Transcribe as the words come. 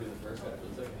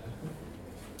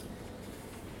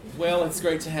Well, it's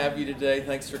great to have you today.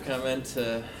 Thanks for coming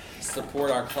to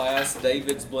support our class,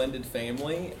 David's Blended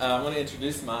Family. I want to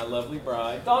introduce my lovely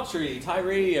bride, Daughtry,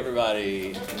 Tyree,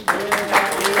 everybody.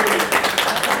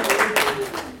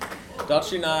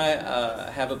 Daughtry and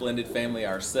I have a blended family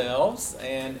ourselves,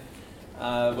 and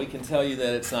we can tell you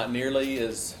that it's not nearly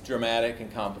as dramatic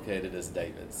and complicated as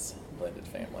David's blended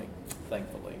family,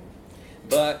 thankfully.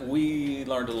 But we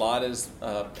learned a lot as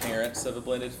parents of a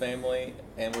blended family,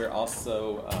 and we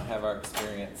also have our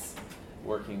experience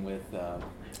working with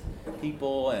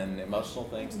people and emotional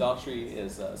things. Daughtry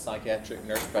is a psychiatric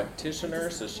nurse practitioner,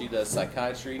 so she does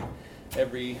psychiatry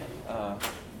every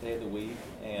day of the week,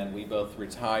 and we both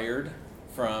retired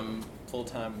from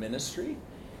full-time ministry,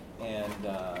 and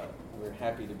we're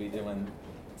happy to be doing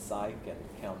psych and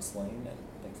counseling and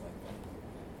things like that.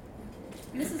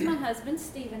 This is my husband,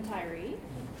 Stephen Tyree.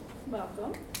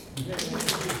 Welcome.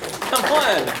 Come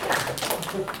on!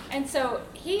 And so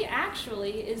he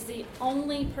actually is the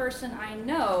only person I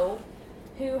know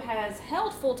who has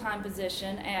held full-time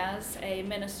position as a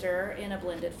minister in a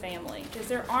blended family, because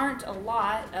there aren't a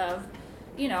lot of,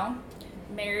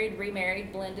 married,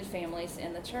 remarried, blended families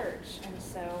in the church. And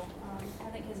so I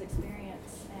think his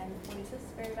experience and what he says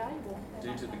is very valuable.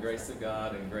 Due to the grace of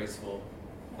God and graceful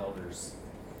elders.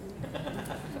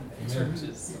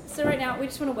 Churches. So right now we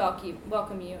just want to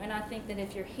welcome you, and I think that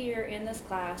if you're here in this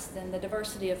class, then the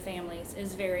diversity of families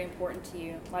is very important to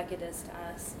you, like it is to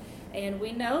us. And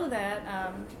we know that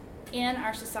in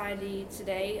our society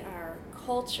today, our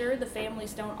culture, the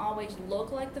families don't always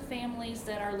look like the families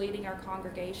that are leading our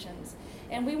congregations.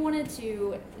 And we wanted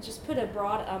to just put a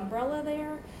broad umbrella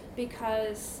there,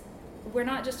 because we're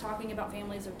not just talking about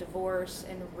families of divorce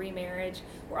and remarriage.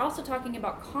 We're also talking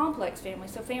about complex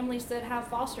families, so families that have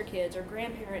foster kids or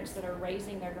grandparents that are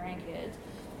raising their grandkids,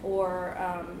 or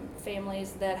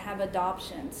families that have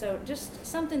adoption. So just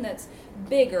something that's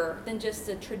bigger than just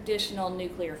a traditional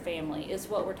nuclear family is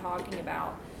what we're talking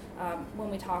about when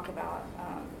we talk about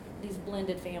these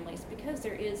blended families, because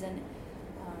there is an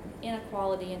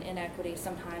inequality and inequity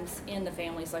sometimes in the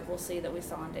families, like we'll see that we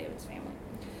saw in David's family.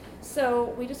 So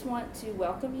we just want to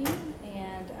welcome you,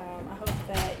 and I hope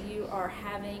that you are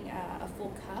having a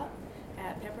full cup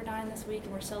at Pepperdine this week,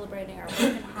 and we're celebrating our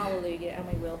Working Hallelujah, and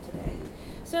we will today.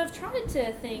 So I've tried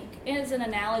to think, as an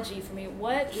analogy for me,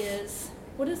 what is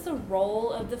the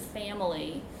role of the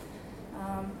family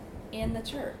in the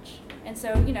church? And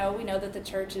so, we know that the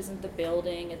church isn't the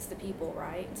building, it's the people,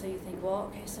 right? And so you think,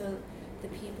 well, okay, so the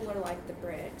people are like the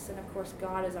bricks, and of course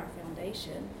God is our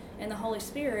foundation, and the Holy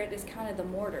Spirit is kind of the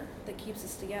mortar that keeps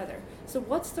us together. So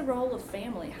what's the role of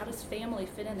family? How does family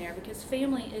fit in there? Because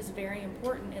family is very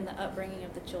important in the upbringing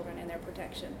of the children and their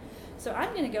protection. So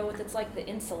I'm going to go with it's like the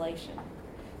insulation.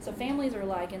 So families are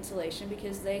like insulation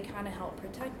because they kind of help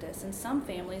protect us, and some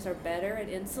families are better at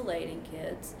insulating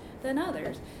kids than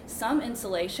others. Some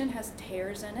insulation has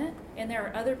tears in it, and there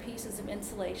are other pieces of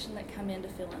insulation that come in to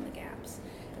fill in the gaps.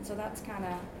 And so that's kind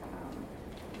of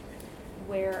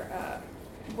where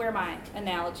my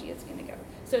analogy is going to go.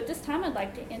 So at this time, I'd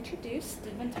like to introduce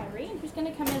Stephen Tyree, who's going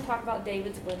to come in and talk about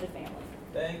David's blended family.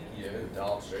 Thank you,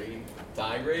 Daughtry.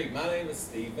 Tyree, my name is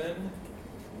Stephen,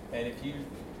 and if you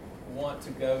want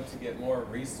to go to get more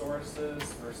resources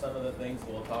for some of the things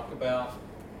we'll talk about,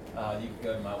 you can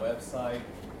go to my website,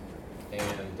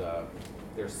 and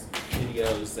there's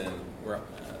videos, and we're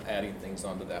adding things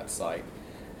onto that site.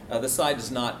 The site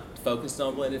is not focused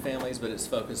on blended families, but it's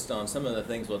focused on some of the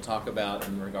things we'll talk about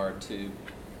in regard to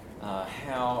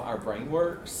how our brain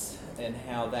works and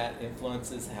how that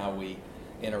influences how we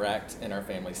interact in our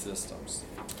family systems.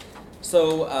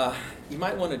 So you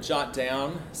might want to jot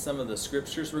down some of the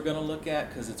scriptures we're going to look at,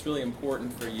 because it's really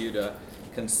important for you to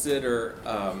consider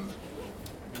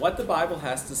what the Bible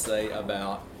has to say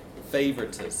about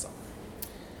favoritism.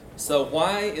 So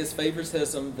why is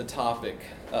favoritism the topic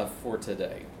for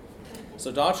today?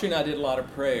 So Daughtry and I did a lot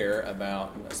of prayer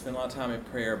spent a lot of time in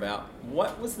prayer about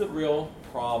what was the real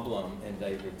problem in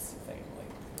David's family,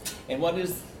 and what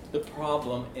is the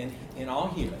problem in all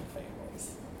human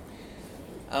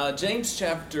families. James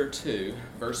chapter 2,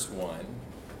 verse 1,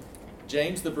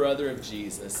 James, the brother of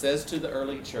Jesus, says to the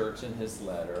early church in his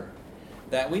letter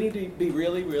that we need to be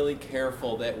really, really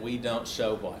careful that we don't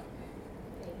show what?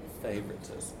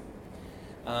 Favoritism.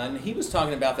 And he was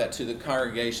talking about that to the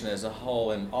congregation as a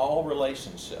whole in all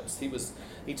relationships.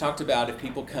 He talked about if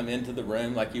people come into the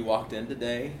room like you walked in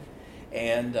today,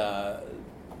 and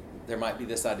there might be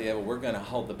this idea, well, we're going to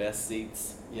hold the best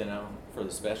seats, for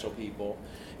the special people.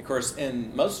 Of course,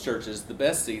 in most churches, the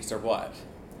best seats are what?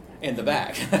 in the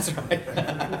back. That's right.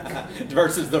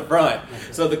 Versus the front.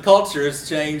 So the culture has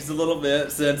changed a little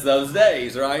bit since those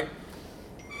days, right?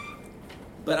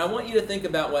 But I want you to think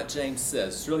about what James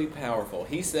says. It's really powerful.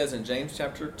 He says in James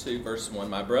chapter 2, verse 1,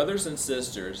 "My brothers and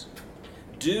sisters,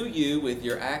 do you, with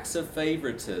your acts of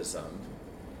favoritism,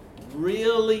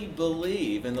 really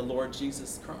believe in the Lord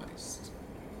Jesus Christ?"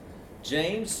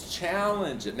 James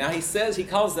challenges. Now he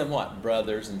calls them what?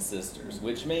 Brothers and sisters,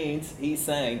 which means he's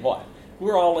saying what?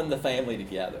 We're all in the family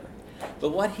together. But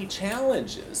what he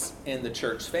challenges in the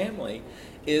church family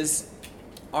is,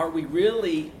 are we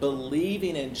really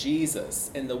believing in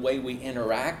Jesus in the way we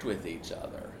interact with each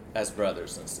other as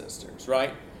brothers and sisters,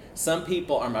 right? Some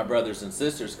people are my brothers and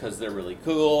sisters because they're really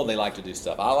cool. They like to do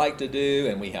stuff I like to do,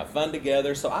 and we have fun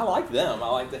together. So I like them. I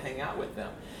like to hang out with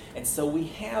them. And so we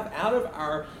have, out of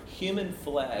our human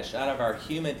flesh, out of our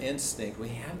human instinct, we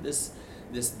have this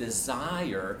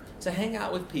desire to hang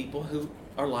out with people who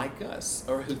are like us,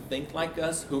 or who think like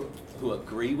us, who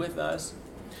agree with us.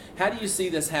 How do you see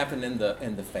this happen in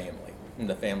the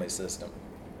family system?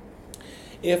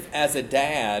 If as a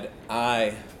dad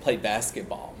I played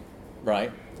basketball,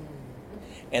 right?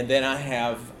 And then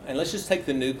and let's just take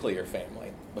the nuclear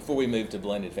family before we move to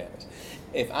blended families.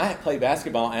 If I play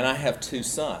basketball and I have 2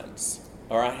 sons,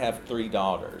 or I have 3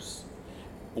 daughters,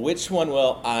 which one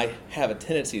will I have a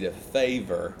tendency to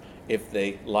favor if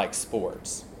they like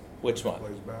sports? Which one?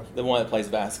 The one that plays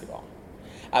basketball.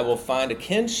 I will find a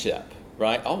kinship,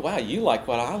 right? Oh, wow, you like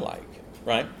what I like,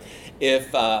 right?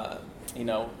 If, a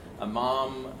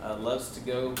mom loves to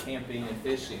go camping and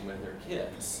fishing with her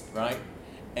kids, right?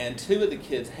 And 2 of the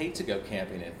kids hate to go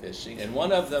camping and fishing, and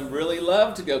one of them really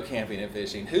loved to go camping and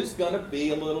fishing. Who's going to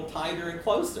be a little tighter and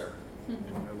closer?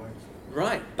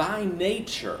 Right, by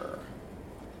nature.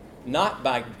 Not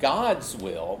by God's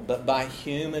will, but by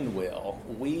human will,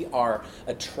 we are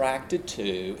attracted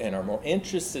to and are more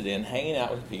interested in hanging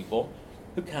out with people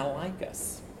who kind of like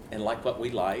us and like what we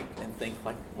like and think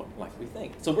like we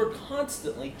think. So we're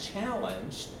constantly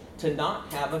challenged to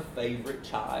not have a favorite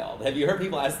child. Have you heard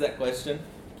people ask that question?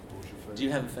 Do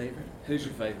you have a favorite? Who's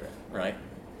your favorite? Right?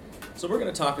 So we're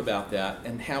going to talk about that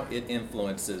and how it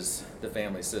influences the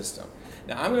family system.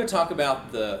 Now, I'm going to talk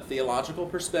about the theological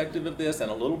perspective of this and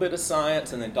a little bit of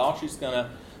science, and then Daltrey's going to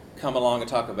come along and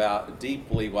talk about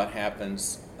deeply what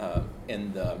happens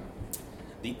in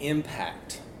the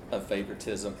impact of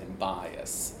favoritism and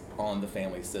bias on the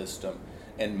family system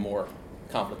in more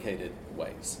complicated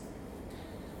ways.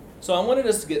 So I wanted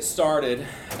us to get started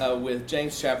with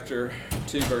James chapter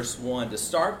 2, verse 1, to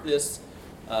start this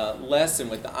lesson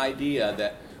with the idea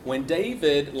that when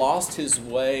David lost his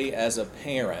way as a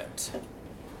parent,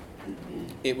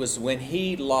 it was when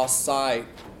he lost sight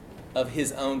of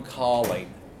his own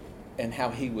calling and how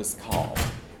he was called.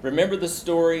 Remember the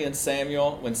story in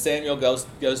Samuel, when Samuel goes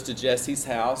to Jesse's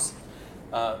house?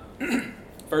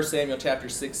 1 Samuel chapter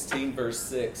 16, verse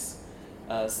 6.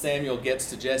 Samuel gets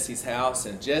to Jesse's house,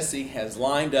 and Jesse has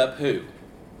lined up who?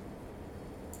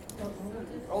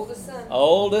 Oldest son.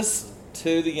 Oldest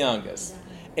to the youngest.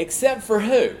 Except for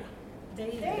who?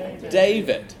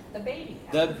 David. The baby.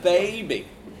 The baby.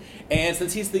 And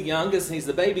since he's the youngest and he's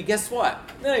the baby, guess what?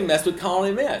 They don't even mess with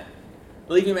calling him in.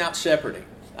 Leave him out shepherding.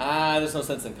 There's no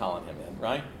sense in calling him in,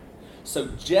 right? So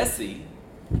Jesse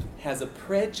has a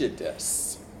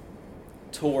prejudice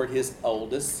toward his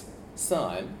oldest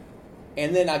son.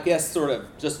 And then I guess sort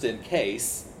of just in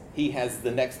case, he has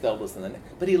the next eldest and the next.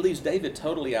 But he leaves David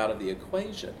totally out of the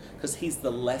equation because he's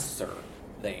the lesser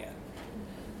than.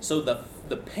 So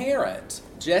the parent,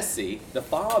 Jesse, the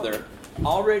father,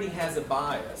 already has a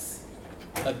bias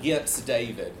against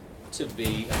David to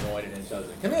be anointed and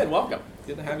chosen. Come in, welcome.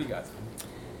 Good to have you guys.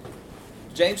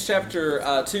 James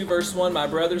chapter 2, verse 1, "My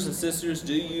brothers and sisters,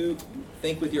 do you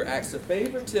think with your acts of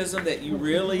favoritism that you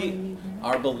really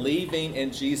are believing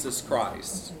in Jesus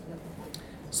Christ?"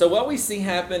 So what we see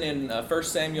happen in 1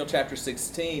 Samuel chapter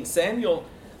 16, Samuel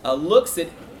looks at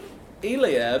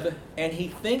Eliab and he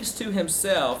thinks to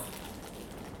himself,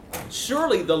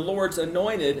 surely the Lord's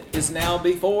anointed is now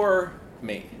before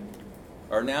me,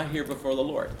 or now here before the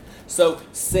Lord. So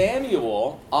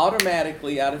Samuel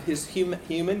automatically, out of his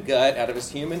human gut, out of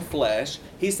his human flesh,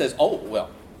 he says, oh, well,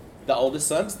 the oldest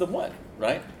son's the one,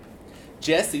 right?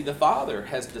 Jesse, the father,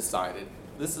 has decided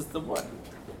this is the one.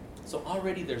 So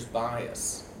already there's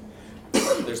bias.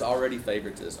 There's already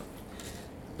favoritism.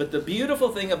 But the beautiful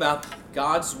thing about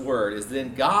God's word is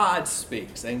then God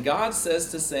speaks, and God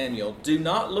says to Samuel, do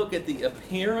not look at the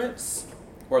appearance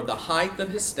or the height of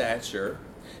his stature,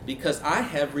 because I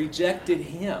have rejected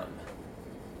him.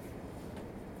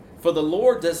 For the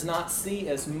Lord does not see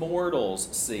as mortals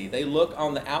see. They look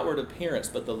on the outward appearance,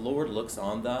 but the Lord looks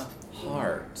on the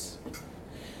heart.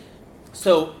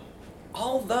 So,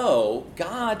 although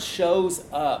God shows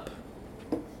up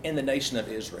in the nation of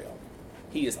Israel,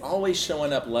 He is always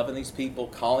showing up, loving these people,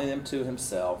 calling them to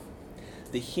Himself.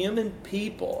 The human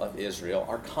people of Israel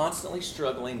are constantly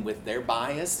struggling with their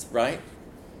bias, right?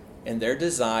 And their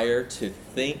desire to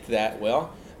think that,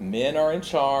 well, men are in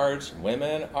charge,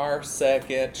 women are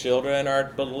second, children are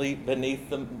beneath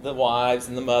the wives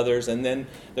and the mothers, and then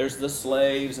there's the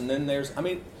slaves, and then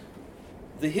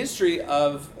the history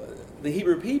of the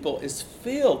Hebrew people is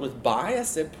filled with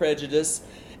bias and prejudice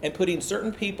and putting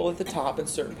certain people at the top and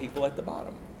certain people at the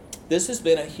bottom. This has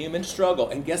been a human struggle,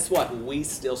 and guess what? We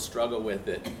still struggle with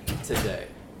it today.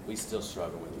 We still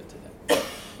struggle with it today.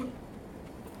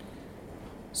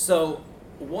 So,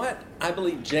 what I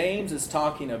believe James is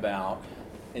talking about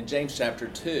in James chapter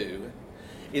 2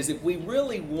 is if we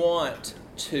really want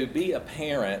to be a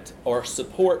parent or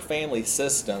support family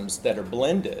systems that are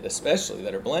blended, especially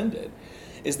that are blended,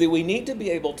 is that we need to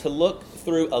be able to look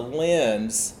through a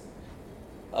lens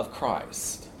of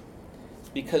Christ.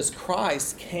 Because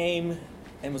Christ came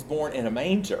and was born in a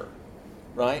manger,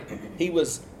 right? He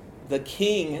was the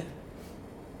king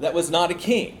that was not a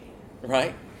king,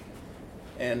 right?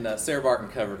 And Sarah Barton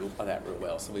covered that real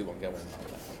well, so we won't go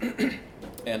into that.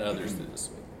 And others do this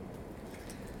week.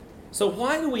 So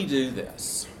why do we do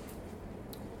this?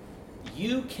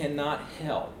 You cannot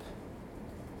help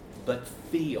but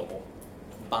feel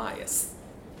bias.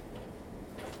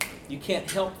 You can't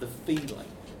help the feeling,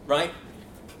 right?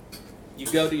 You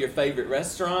go to your favorite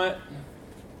restaurant,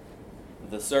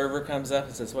 the server comes up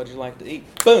and says, "What'd you like to eat?"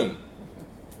 Boom!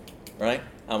 Right?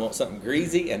 I want something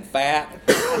greasy and fat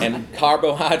and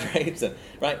carbohydrates, and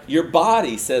right? Your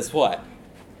body says what?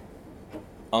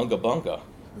 Unga bunga.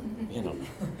 You know,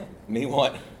 me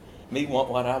want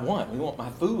what I want. We want my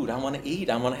food. I want to eat.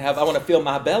 I want to feel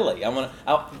my belly.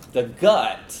 The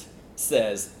gut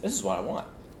says, this is what I want.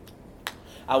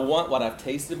 I want what I've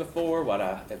tasted before, what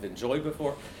I have enjoyed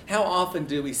before. How often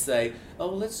do we say, "Oh,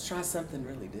 let's try something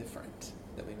really different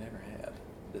that we never had.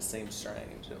 This seems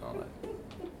strange and all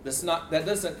that." That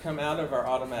doesn't come out of our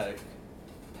automatic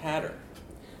pattern.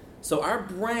 So our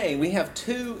brain, we have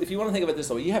two, if you want to think of it this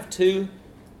way, you have two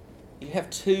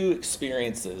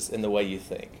experiences in the way you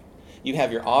think. You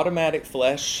have your automatic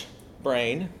flesh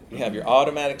brain, you have your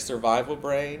automatic survival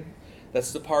brain.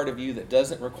 That's the part of you that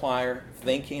doesn't require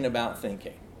thinking about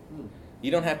thinking.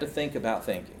 You don't have to think about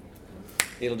thinking.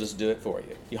 It'll just do it for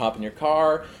you. You hop in your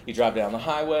car, you drive down the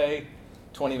highway,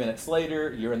 20 minutes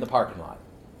later, you're in the parking lot.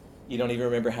 You don't even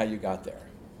remember how you got there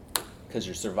because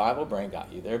your survival brain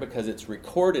got you there because it's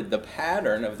recorded the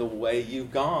pattern of the way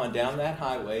you've gone down that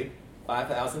highway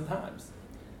 5,000 times.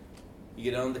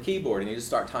 You get on the keyboard and you just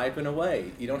start typing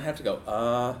away. You don't have to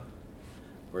go,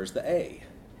 where's the A?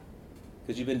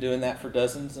 Because you've been doing that for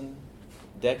dozens and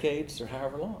decades or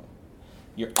however long.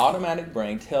 Your automatic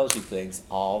brain tells you things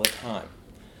all the time.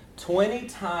 20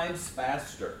 times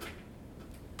faster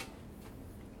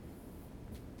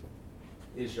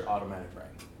is your automatic brain.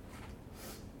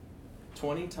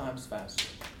 20 times faster.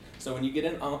 So when you get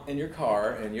in your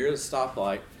car and you're at a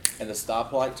stoplight and the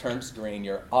stoplight turns green,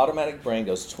 your automatic brain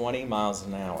goes 20 miles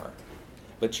an hour.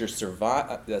 But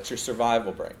that's your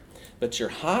survival brain. But your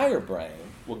higher brain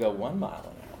will go 1 mile an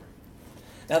hour.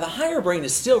 Now the higher brain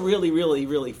is still really, really,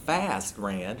 really fast,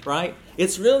 Rand, right?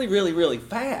 It's really, really, really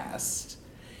fast.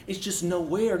 It's just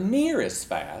nowhere near as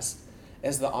fast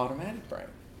as the automatic brain.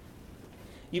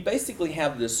 You basically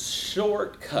have this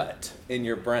shortcut in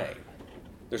your brain.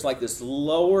 There's like this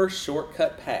lower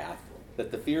shortcut path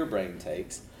that the fear brain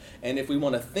takes. And if we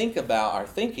want to think about our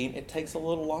thinking, it takes a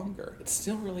little longer. It's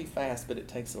still really fast, but it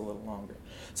takes a little longer.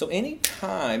 So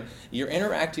anytime you're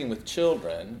interacting with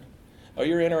children or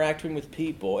you're interacting with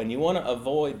people and you want to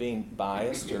avoid being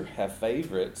biased or have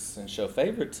favorites and show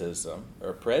favoritism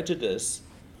or prejudice,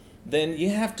 then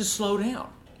you have to slow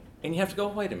down. And you have to go,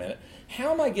 wait a minute,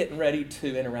 how am I getting ready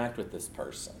to interact with this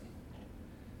person?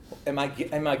 Am I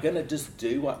going to just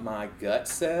do what my gut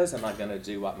says? Am I going to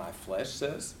do what my flesh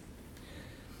says?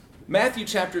 Matthew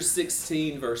chapter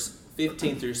 16, verse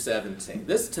 15 through 17.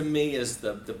 This to me is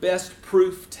the best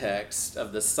proof text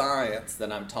of the science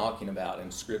that I'm talking about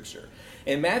in Scripture.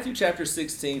 In Matthew chapter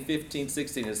 16, 15,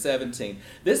 16, and 17,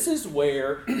 this is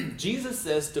where Jesus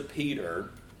says to Peter,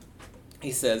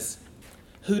 he says,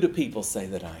 "Who do people say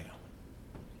that I am?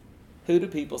 Who do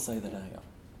people say that I am?"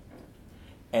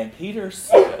 And Peter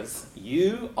says,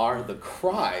 "You are the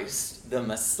Christ, the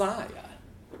Messiah."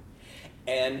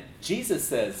 And Jesus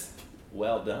says,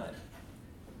 "Well done."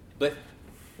 But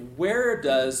where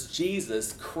does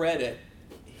Jesus credit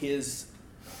his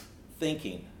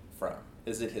thinking from?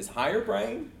 Is it his higher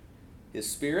brain, his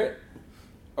spirit,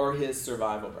 or his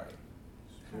survival brain?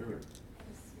 Spirit.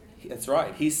 That's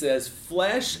right. He says,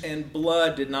 flesh and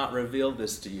blood did not reveal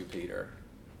this to you, Peter,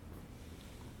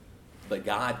 but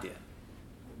God did.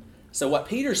 So what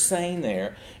Peter's saying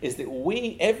there is that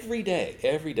we, every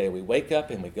day, we wake up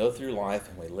and we go through life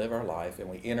and we live our life and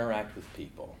we interact with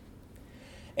people.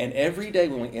 And every day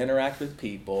when we interact with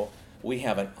people, we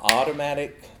have an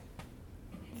automatic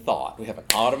thought, we have an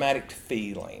automatic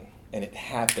feeling, and it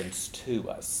happens to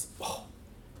us. Oh,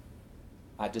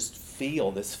 I just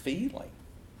feel this feeling.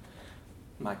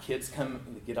 My kids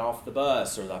get off the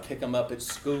bus, or I pick them up at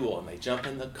school, and they jump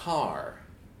in the car.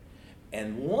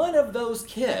 And one of those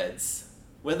kids,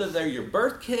 whether they're your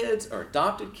birth kids or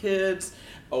adopted kids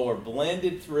or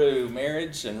blended through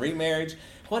marriage and remarriage,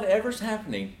 whatever's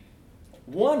happening,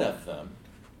 one of them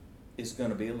is going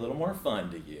to be a little more fun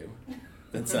to you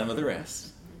than some of the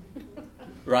rest.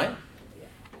 Right?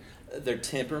 Their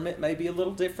temperament may be a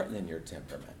little different than your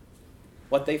temperament.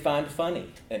 What they find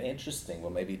funny and interesting will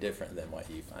maybe be different than what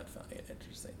you find funny and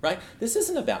interesting. Right? This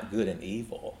isn't about good and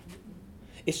evil.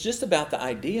 It's just about the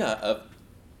idea of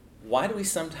why do we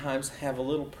sometimes have a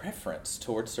little preference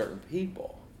towards certain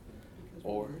people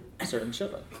or certain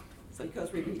children?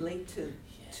 Because we relate to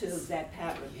that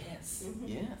pattern. Yes,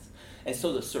 yes. And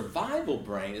so the survival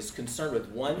brain is concerned with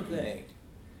one thing,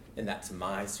 and that's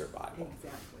my survival.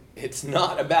 Exactly. It's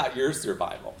not about your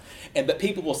survival. But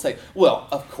people will say, well,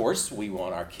 of course we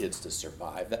want our kids to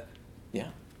survive. Yeah.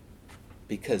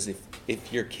 Because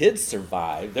if your kids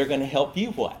survive, they're going to help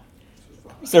you what?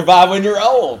 Survive when you're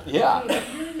old. Yeah. Okay,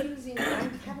 if you're using,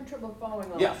 I'm having trouble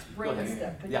following all Yeah, this go brain ahead.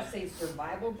 stuff, but Yeah. you say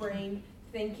survival brain,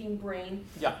 thinking brain,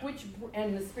 Yeah.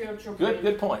 and the spiritual brain.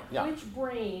 Good point. Yeah. Which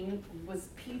brain was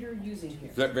Peter using here?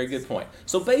 Very good point.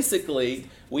 So basically,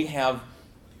 we have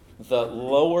the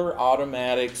lower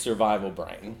automatic survival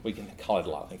brain. We can call it a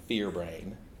lot like fear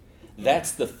brain.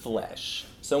 That's the flesh.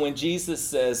 So when Jesus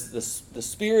says the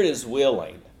spirit is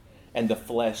willing and the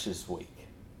flesh is weak.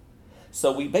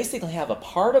 So we basically have a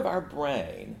part of our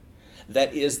brain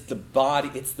that is the body.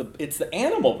 It's the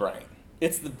animal brain.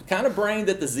 It's the kind of brain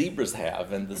that the zebras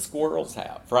have and the squirrels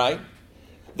have, right?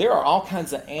 There are all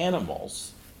kinds of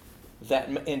animals that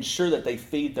ensure that they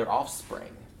feed their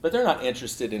offspring, but they're not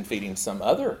interested in feeding some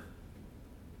other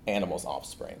animal's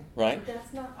offspring, right? But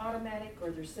that's not automatic,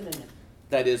 or they're synonym.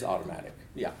 That is automatic.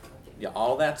 Yeah. Yeah,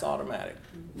 all that's automatic.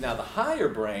 Now the higher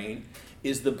brain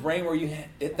is the brain where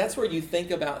that's where you think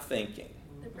about thinking.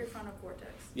 The prefrontal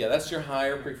cortex. Yeah, that's your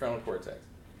higher prefrontal cortex.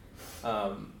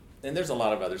 And there's a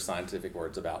lot of other scientific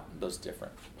words about those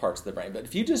different parts of the brain. But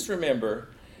if you just remember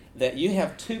that you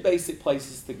have two basic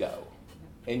places to go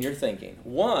in your thinking.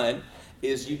 One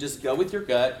is you just go with your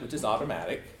gut, which is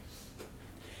automatic.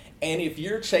 And if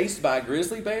you're chased by a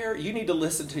grizzly bear, you need to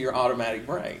listen to your automatic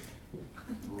brain,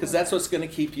 because that's what's going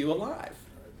to keep you alive.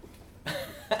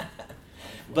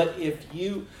 But if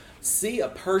you see a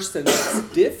person that's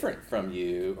different from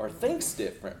you, or thinks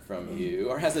different from you,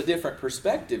 or has a different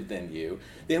perspective than you,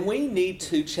 then we need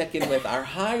to check in with our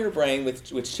higher brain,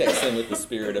 which checks in with the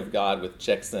Spirit of God, which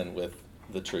checks in with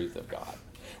the truth of God.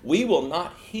 We will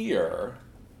not hear,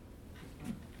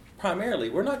 primarily,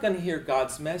 we're not going to hear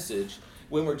God's message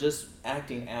when we're just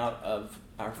acting out of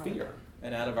our fear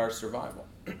and out of our survival.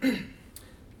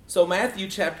 So Matthew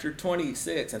chapter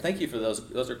 26, and thank you for those.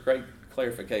 Those are great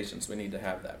clarifications. We need to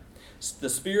have that. The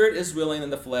spirit is willing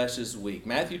and the flesh is weak.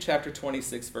 Matthew chapter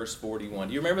 26, verse 41.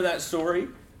 Do you remember that story?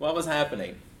 What was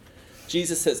happening?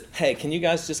 Jesus says, hey, can you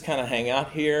guys just kind of hang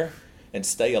out here and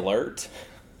stay alert?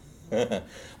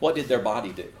 What did their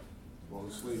body do? Fall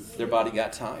asleep. Their body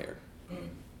got tired.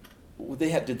 Did they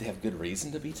have good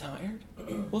reason to be tired?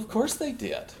 Well, of course they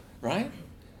did, right?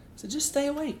 So just stay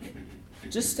awake.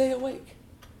 Just stay awake.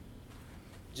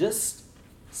 Just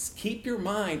keep your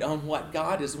mind on what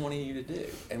God is wanting you to do.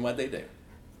 And what they do?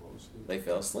 Fall asleep. They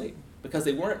fell asleep because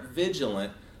they weren't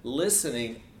vigilant,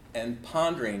 listening and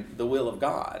pondering the will of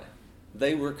God.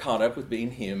 They were caught up with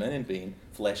being human and being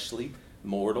fleshly,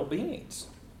 mortal beings.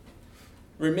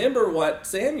 Remember what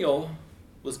Samuel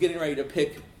was getting ready to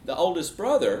pick the oldest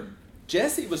brother.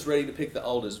 Jesse was ready to pick the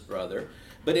oldest brother,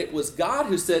 but it was God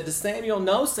who said to Samuel,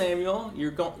 no, Samuel,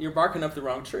 you're barking up the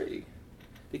wrong tree.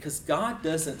 Because God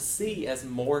doesn't see as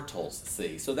mortals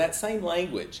see. So that same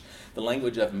language, the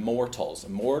language of mortals,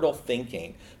 mortal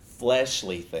thinking,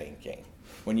 fleshly thinking.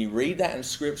 When you read that in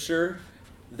Scripture,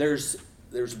 there's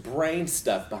brain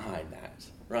stuff behind that,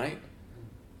 right?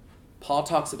 Paul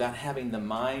talks about having the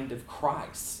mind of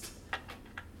Christ.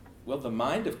 Well, the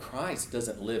mind of Christ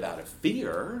doesn't live out of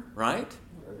fear, right?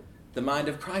 Right. The mind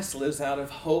of Christ lives out of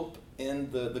hope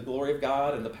in the glory of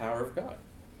God and the power of God.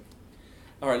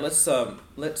 All right, let's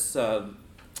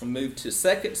move to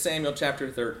 2 Samuel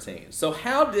chapter 13. So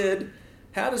how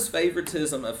does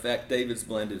favoritism affect David's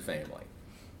blended family?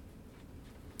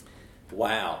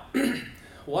 Wow,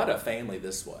 what a family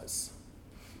this was.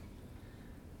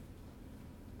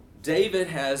 David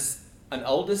has an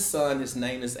oldest son, his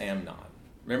name is Amnon.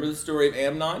 Remember the story of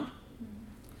Amnon?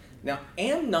 Now,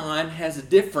 Amnon has a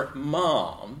different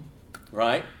mom,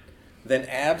 right, than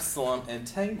Absalom and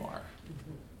Tamar.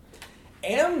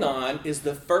 Amnon is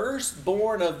the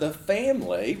firstborn of the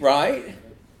family, right?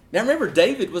 Now remember,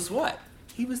 David was what?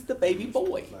 He was the baby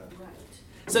boy.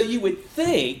 So you would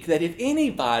think that if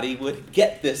anybody would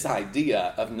get this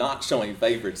idea of not showing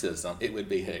favoritism, it would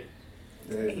be who?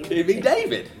 David. It'd be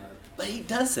David. But he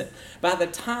doesn't. By the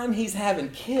time he's having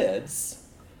kids,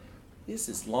 this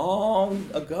is long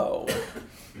ago.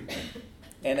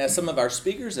 And as some of our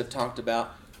speakers have talked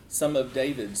about, some of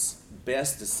David's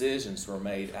best decisions were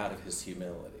made out of his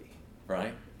humility,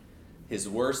 right? His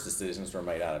worst decisions were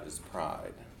made out of his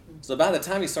pride. So by the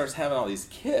time he starts having all these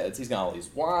kids, he's got all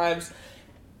these wives.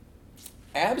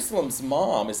 Absalom's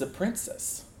mom is a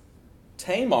princess.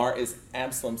 Tamar is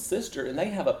Absalom's sister, and they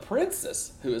have a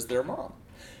princess who is their mom.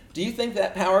 Do you think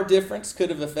that power difference could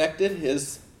have affected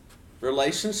his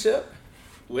relationship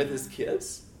with his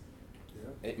kids?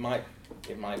 Yeah. It might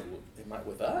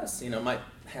with us, it might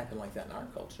happen like that in our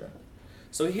culture.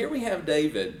 So here we have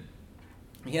David.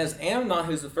 He has Amnon,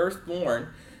 who's the firstborn.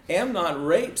 Amnon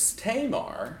rapes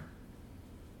Tamar,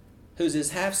 who's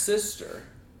his half-sister.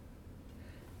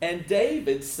 And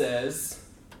David says,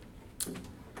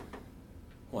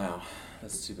 wow,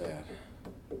 that's too bad.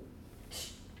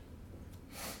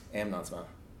 Amnon's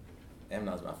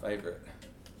my favorite,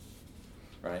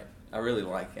 right? I really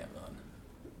like Amnon.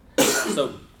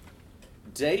 So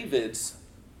David's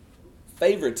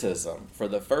favoritism for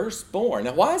the firstborn.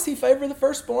 Now, why is he favor the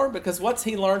firstborn? Because what's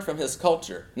he learned from his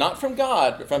culture? Not from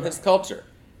God, but from his culture.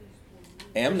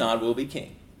 Amnon will be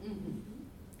king.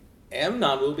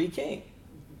 Amnon will be king.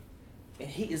 And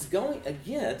he is going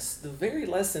against the very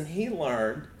lesson he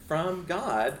learned from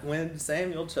God when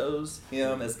Samuel chose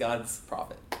him as God's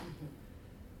prophet.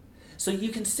 So you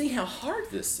can see how hard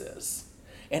this is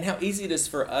and how easy it is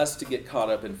for us to get caught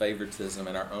up in favoritism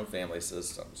in our own family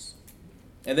systems.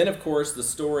 And then, of course, the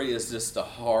story is just a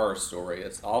horror story.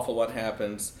 It's awful what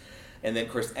happens. And then,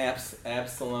 of course,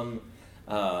 Absalom,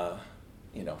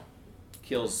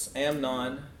 kills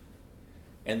Amnon.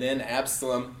 And then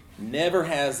Absalom never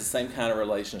has the same kind of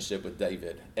relationship with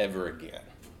David ever again.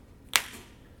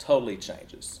 Totally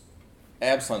changes.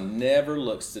 Absalom never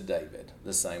looks to David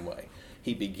the same way.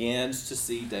 He begins to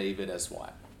see David as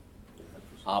what?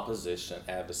 Opposition,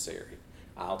 adversary.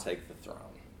 I'll take the throne,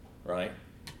 right?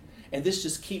 And this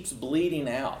just keeps bleeding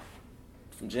out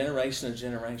from generation to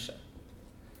generation.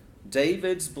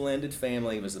 David's blended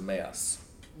family was a mess.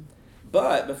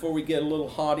 But before we get a little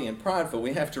haughty and prideful,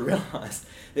 we have to realize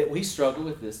that we struggle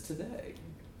with this today,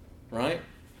 right?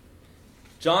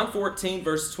 John 14,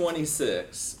 verse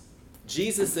 26,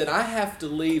 Jesus said, I have to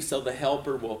leave so the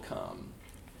Helper will come,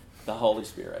 the Holy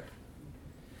Spirit.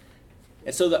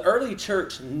 And so the early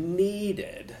church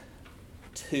needed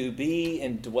to be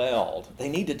indwelled. They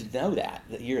needed to know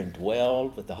that you're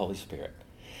indwelled with the Holy Spirit.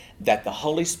 That the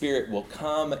Holy Spirit will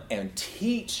come and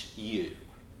teach you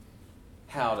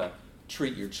how to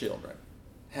treat your children,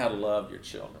 how to love your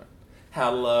children,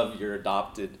 how to love your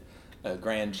adopted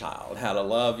grandchild, how to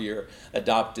love your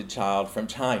adopted child from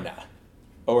China,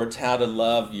 or it's how to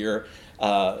love your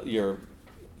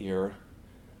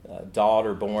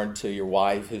daughter born to your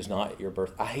wife who's not your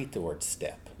birth. I hate the word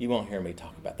step. You won't hear me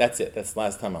talk about it. That's it. That's the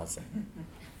last time I'll say it.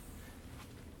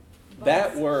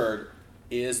 That word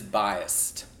is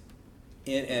biased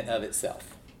in and of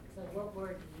itself. So what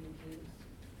word do you use?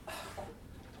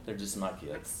 They're just my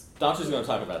kids. Doctor's going to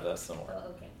talk about that some more. Oh,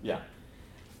 okay. Yeah.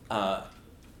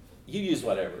 You use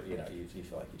whatever, you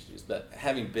feel like you should use. But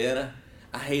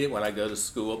I hate it when I go to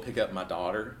school, pick up my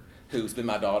daughter, who's been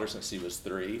my daughter since she was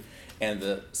 3, and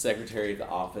the secretary of the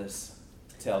office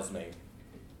tells me,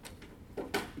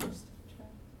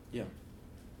 yeah,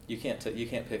 you can't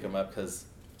pick them up because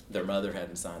their mother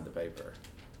hadn't signed the paper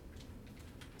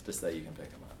to say you can pick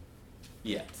them up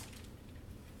yet.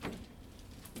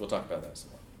 We'll talk about that some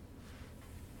more.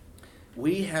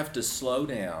 We have to slow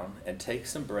down and take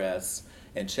some breaths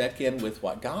and check in with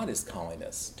what God is calling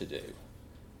us to do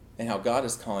and how God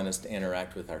is calling us to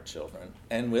interact with our children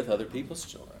and with other people's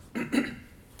children.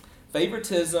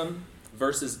 Favoritism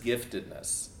versus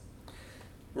giftedness.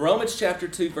 Romans chapter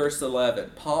 2, verse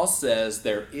 11. Paul says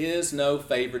there is no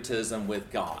favoritism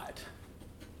with God.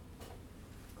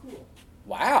 Cool.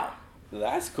 Wow,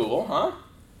 that's cool, huh?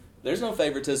 There's no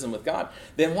favoritism with God.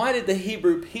 Then why did the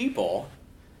Hebrew people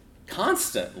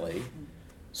constantly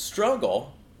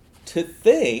struggle to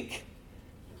think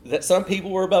that some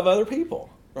people were above other people,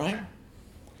 right?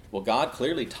 Well, God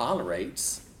clearly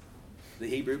tolerates the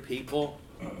Hebrew people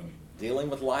dealing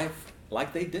with life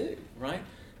like they do, right?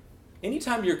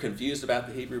 Anytime you're confused about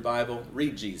the Hebrew Bible,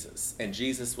 read Jesus, and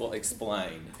Jesus will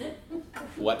explain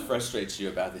what frustrates you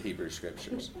about the Hebrew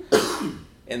Scriptures.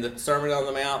 In the Sermon on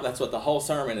the Mount, that's what the whole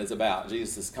sermon is about.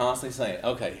 Jesus is constantly saying,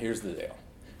 okay, here's the deal.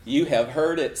 You have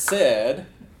heard it said,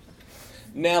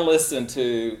 now listen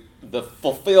to the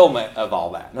fulfillment of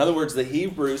all that. In other words, the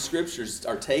Hebrew Scriptures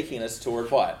are taking us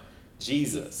toward what?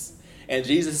 Jesus. And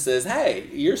Jesus says, hey,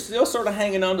 you're still sort of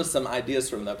hanging on to some ideas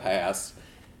from the past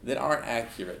that aren't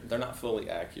accurate. They're not fully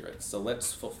accurate. So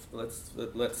let's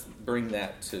bring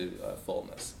that to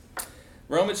fullness.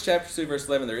 Romans chapter 2, verse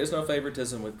 11, there is no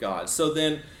favoritism with God. So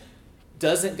then,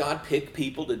 doesn't God pick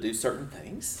people to do certain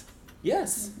things?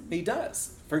 Yes, he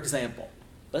does. For example,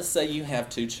 let's say you have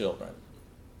 2 children.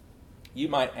 You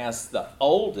might ask the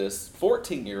oldest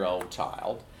 14-year-old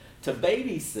child to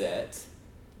babysit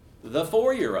the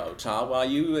 4-year-old child while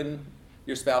you and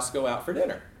your spouse go out for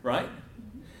dinner, right?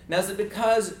 Now, is it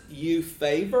because you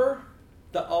favor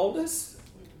the oldest?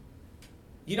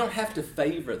 You don't have to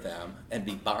favor them and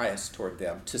be biased toward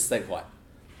them to say what?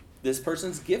 This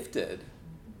person's gifted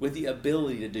with the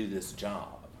ability to do this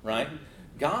job, right?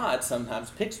 God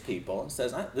sometimes picks people and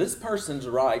says, this person's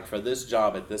right for this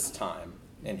job at this time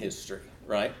in history,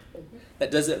 right?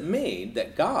 That doesn't mean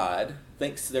that God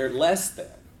thinks they're less than,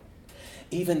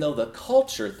 even though the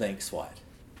culture thinks what?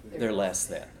 They're less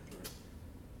than.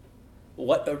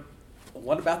 What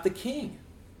about the king?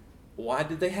 Why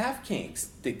did they have kings?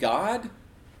 Did God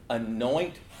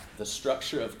anoint the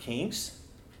structure of kings?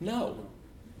 No.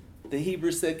 The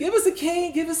Hebrews said, give us a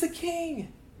king, give us a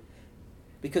king.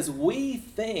 Because we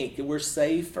think we're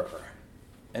safer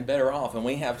and better off, and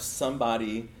we have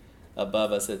somebody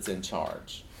above us that's in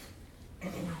charge.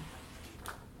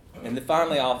 And then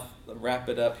finally, I'll wrap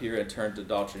it up here and turn to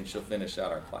doctrine. She'll finish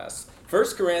out our class. 1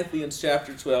 Corinthians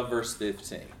chapter 12, verse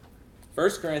 15. 1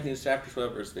 Corinthians chapter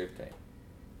 12, verse 15.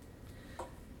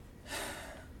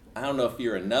 I don't know if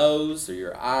you're a nose, or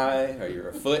you're an eye, or you're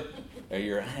a foot, or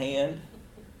you're a hand,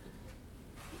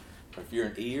 or if you're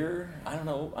an ear. I don't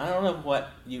know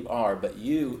what you are, but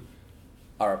you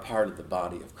are a part of the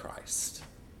body of Christ.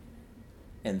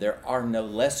 And there are no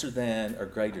lesser than or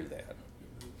greater than.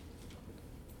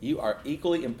 You are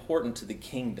equally important to the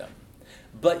kingdom,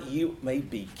 but you may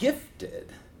be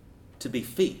gifted to be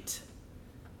feet.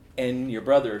 And your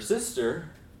brother or sister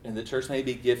in the church may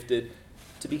be gifted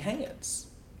to be hands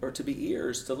or to be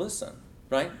ears to listen,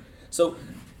 right? So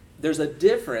there's a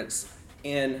difference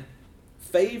in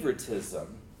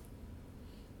favoritism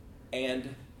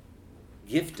and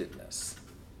giftedness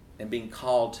and being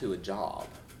called to a job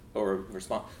or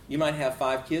respond. You might have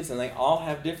 5 kids and they all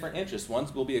have different interests. One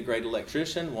will be a great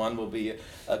electrician, one will be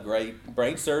a great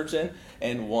brain surgeon,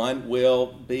 and one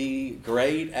will be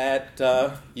great at,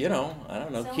 selling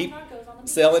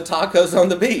tacos on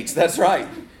the beach. That's right.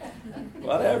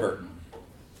 Whatever.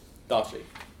 Dashi,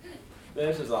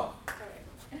 finish us off.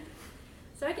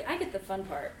 So I get the fun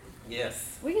part.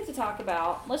 Yes. We get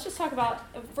to let's just talk about,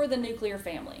 for the nuclear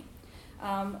family,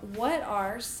 what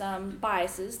are some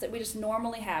biases that we just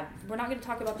normally have? We're not going to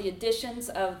talk about the additions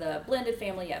of the blended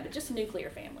family yet, but just a nuclear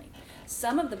family.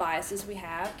 Some of the biases we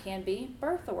have can be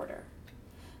birth order.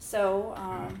 So,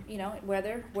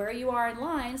 where you are in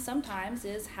line sometimes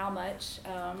is how much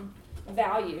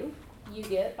value you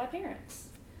get by parents.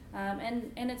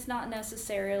 And it's not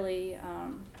necessarily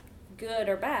good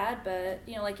or bad, but,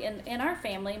 like in our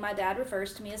family, my dad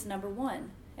refers to me as number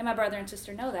 1. And my brother and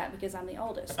sister know that because I'm the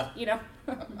oldest,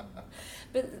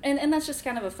 But and that's just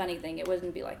kind of a funny thing. It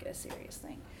wouldn't be like a serious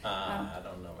thing. I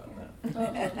don't know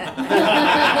about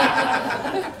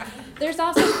that. There's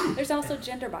also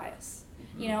gender bias.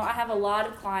 I have a lot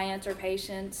of clients or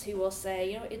patients who will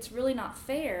say, it's really not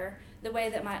fair the way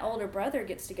that my older brother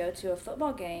gets to go to a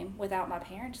football game without my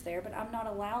parents there, but I'm not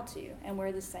allowed to, and we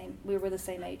were the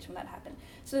same age when that happened.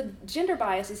 So gender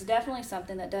bias is definitely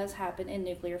something that does happen in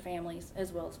nuclear families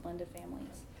as well as blended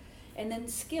families. And then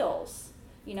skills,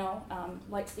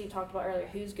 like Steve talked about earlier,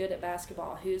 who's good at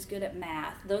basketball, who's good at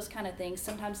math, those kind of things.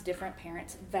 Sometimes different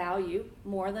parents value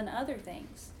more than other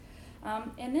things.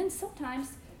 And then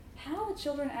sometimes how the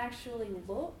children actually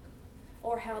look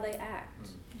or how they act.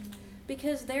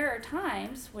 Because there are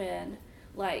times when,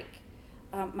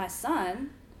 my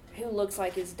son who looks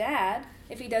like his dad,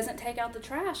 if he doesn't take out the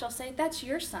trash, I'll say, that's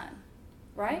your son,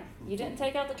 right? You didn't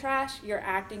take out the trash, you're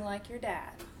acting like your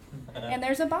dad. And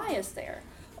there's a bias there.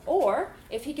 Or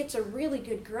if he gets a really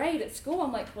good grade at school,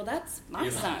 I'm like, well, that's my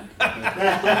son.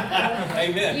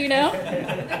 Amen. You know?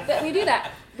 But we do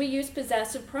that. We use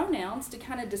possessive pronouns to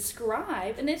kind of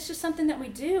describe, and it's just something that we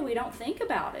do. We don't think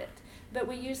about it. But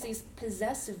we use these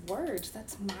possessive words.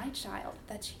 That's my child.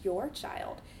 That's your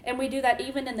child. And we do that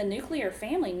even in the nuclear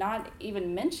family, not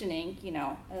even mentioning,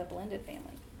 a blended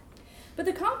family. But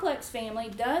the complex family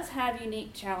does have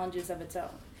unique challenges of its own.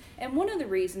 And one of the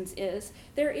reasons is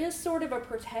there is sort of a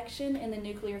protection in the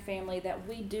nuclear family that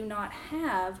we do not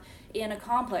have in a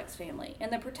complex family.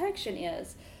 And the protection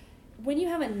is when you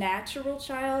have a natural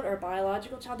child or a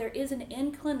biological child, there is an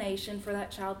inclination for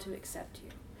that child to accept you.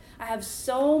 I have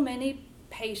so many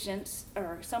patients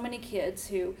or so many kids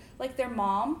who, like their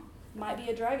mom might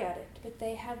be a drug addict, but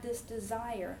they have this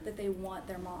desire that they want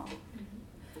their mom.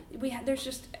 There's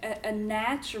just a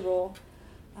natural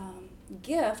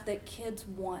gift that kids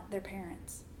want their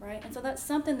parents, right? And so that's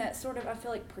something that sort of, I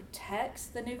feel like, protects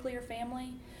the nuclear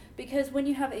family, because when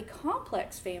you have a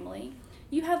complex family,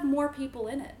 you have more people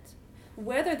in it.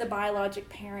 Whether the biologic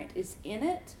parent is in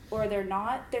it or they're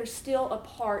not, they're still a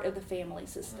part of the family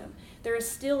system. There is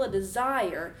still a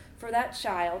desire for that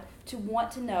child to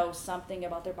want to know something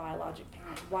about their biologic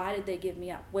parent. Why did they give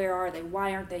me up? Where are they?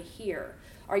 Why aren't they here?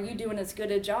 Are you doing as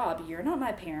good a job? You're not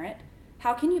my parent.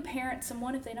 How can you parent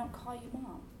someone if they don't call you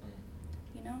mom?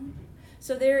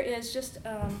 So there is just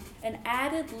an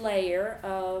added layer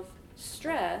of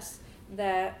stress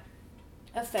that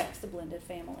affects the blended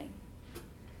family.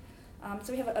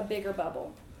 So we have a bigger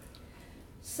bubble.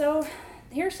 So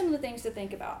here's some of the things to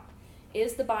think about.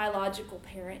 Is the biological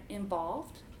parent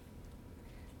involved?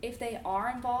 If they are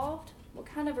involved, what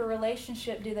kind of a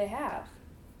relationship do they have?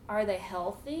 Are they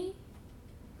healthy?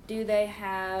 Do they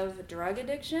have drug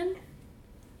addiction?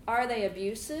 Are they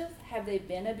abusive? Have they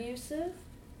been abusive?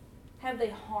 Have they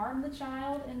harmed the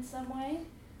child in some way?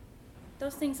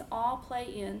 Those things all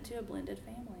play into a blended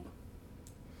family.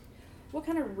 What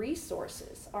kind of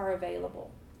resources are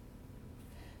available?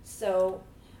 So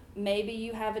maybe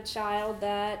you have a child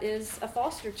that is a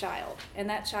foster child, and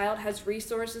that child has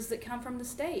resources that come from the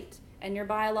state, and your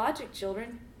biologic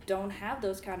children don't have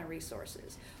those kind of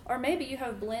resources. Or maybe you have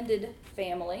a blended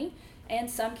family, and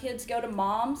some kids go to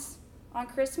mom's on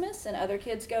Christmas, and other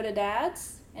kids go to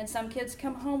dad's, and some kids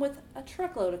come home with a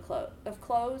truckload of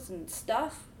clothes and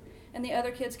stuff, and the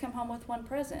other kids come home with one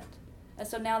present. And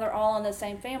so now they're all in the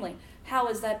same family. How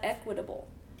is that equitable?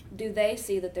 Do they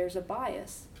see that there's a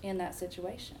bias in that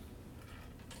situation?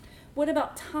 What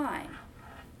about time?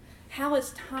 How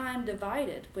is time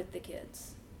divided with the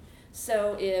kids?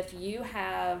 So if you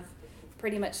have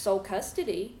pretty much sole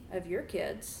custody of your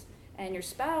kids and your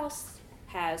spouse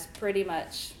has pretty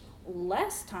much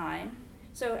less time,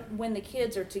 so when the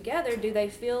kids are together, do they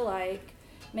feel like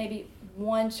maybe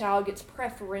one child gets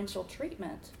preferential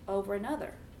treatment over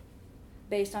another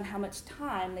based on how much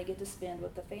time they get to spend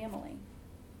with the family?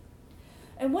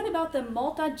 And what about the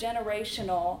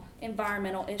multi-generational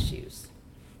environmental issues?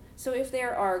 So if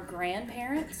there are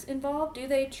grandparents involved, do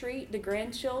they treat the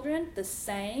grandchildren the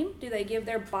same? Do they give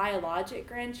their biologic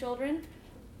grandchildren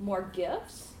more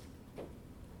gifts,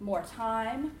 more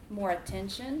time, more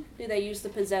attention? Do they use the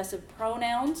possessive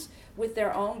pronouns with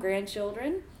their own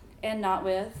grandchildren and not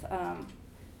with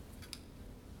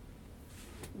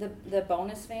the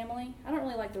bonus family? I don't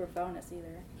really like the word bonus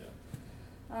either.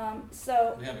 Yeah.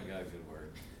 So We haven't got a good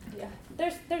word. yeah,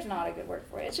 there's not a good word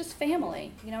for it. It's just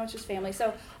family. It's just family.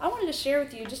 So I wanted to share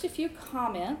with you just a few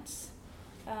comments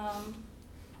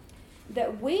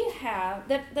that we have,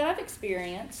 that I've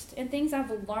experienced, and things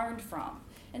I've learned from.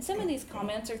 And some of these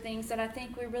comments are things that I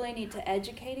think we really need to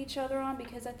educate each other on,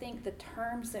 because I think the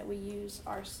terms that we use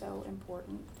are so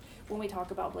important when we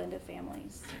talk about blended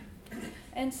families.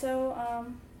 And so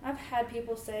I've had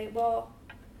people say, well,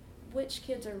 which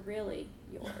kids are really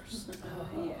yours?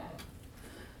 Yeah.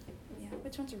 Yeah,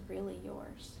 which ones are really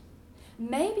yours?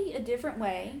 Maybe a different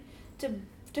way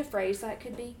to phrase that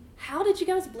could be, how did you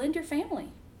guys blend your family?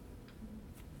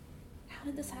 How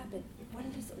did this happen? What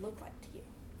does it look like to you?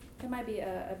 There might be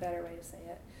a better way to say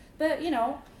it. But,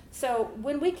 so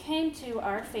when we came to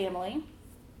our family,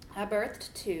 I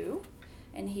birthed 2,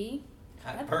 and he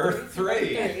had Birth 3.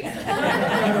 Three.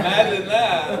 Imagine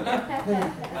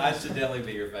that. I should definitely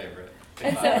be your favorite.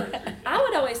 And so I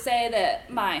would always say that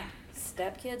my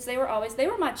stepkids, they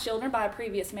were my children by a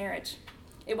previous marriage.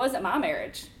 It wasn't my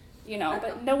marriage,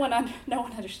 but no one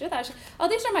understood that.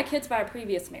 These are my kids by a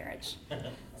previous marriage.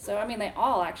 So, they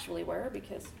all actually were,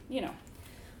 because,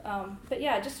 But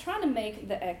yeah, just trying to make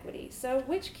the equity. So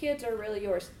which kids are really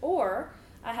yours? Or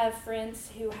I have friends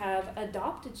who have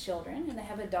adopted children, and they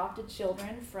have adopted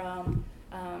children from,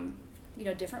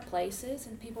 different places,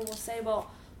 and people will say,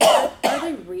 well, are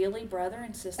they really brother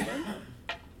and sister?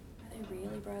 Are they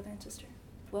really brother and sister?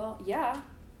 Well, yeah,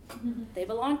 they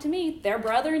belong to me. They're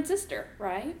brother and sister,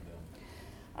 right?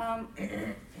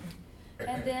 And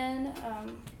then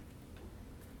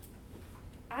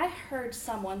I heard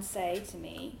someone say to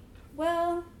me,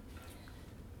 well,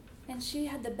 and she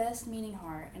had the best meaning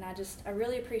heart, and I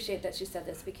really appreciate that she said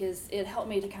this because it helped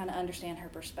me to kind of understand her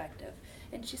perspective.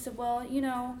 And she said, well,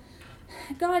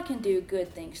 God can do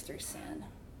good things through sin.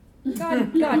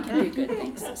 God can do good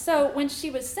things. So when she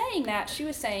was saying that, she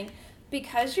was saying,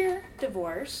 because you're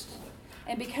divorced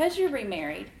and because you're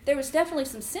remarried, there was definitely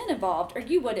some sin involved, or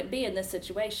you wouldn't be in this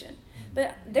situation.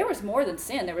 But there was more than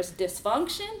sin. There was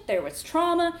dysfunction, there was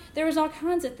trauma, there was all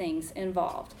kinds of things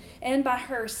involved. And by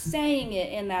her saying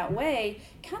it in that way,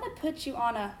 kind of puts you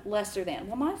on a lesser than.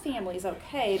 Well, my family's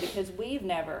okay because we've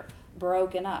never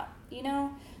broken up,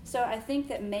 So I think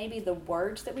that maybe the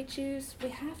words that we choose, we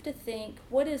have to think,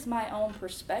 what is my own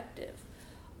perspective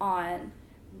on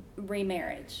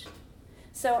remarriage?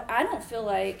 So I don't feel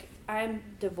like I'm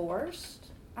divorced,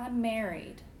 I'm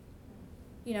married.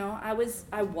 I was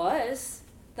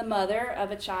the mother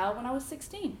of a child when I was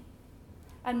 16.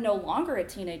 I'm no longer a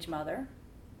teenage mother.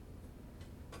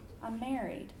 I'm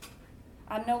married.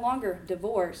 I'm no longer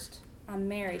divorced. I'm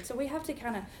married. So we have to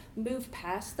kind of move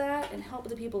past that and help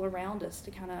the people around us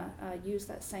to kind of use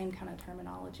that same kind of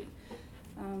terminology.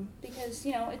 Because,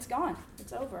 it's gone.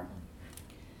 It's over.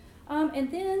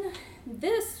 And then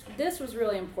this was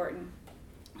really important.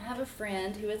 I have a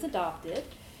friend who is adopted.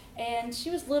 And she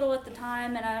was little at the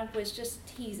time, and I was just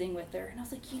teasing with her. And I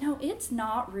was like, it's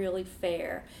not really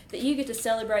fair that you get to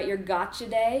celebrate your gotcha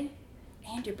day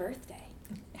and your birthday.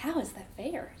 How is that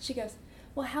fair? She goes,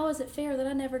 well, how is it fair that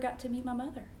I never got to meet my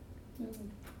mother? Mm-hmm.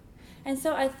 And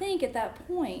so I think at that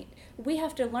point, we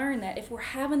have to learn that if we're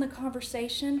having the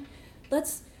conversation,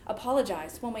 let's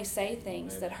apologize when we say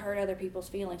things that hurt other people's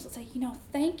feelings. Let's say,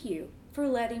 thank you for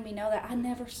letting me know that I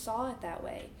never saw it that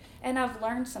way. And I've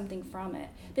learned something from it.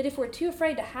 But if we're too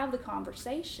afraid to have the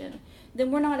conversation, then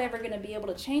we're not ever going to be able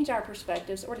to change our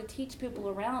perspectives or to teach people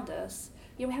around us.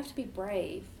 We have to be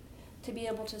brave to be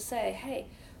able to say, hey,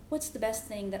 what's the best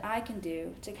thing that I can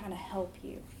do to kind of help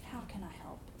you? How can I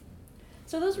help?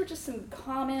 So those were just some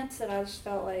comments that I just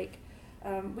felt like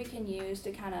we can use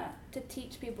to kind of to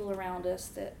teach people around us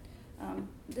that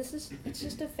it's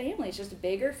just a family. It's just a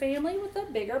bigger family with a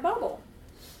bigger bubble.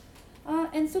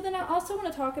 And so then I also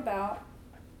want to talk about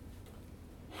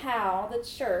how the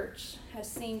church has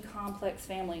seen complex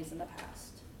families in the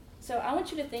past. So I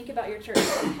want you to think about your church.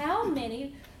 How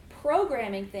many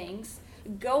programming things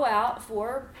go out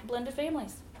for blended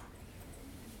families?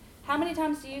 How many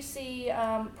times do you see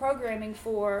programming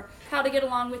for how to get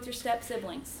along with your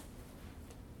step-siblings?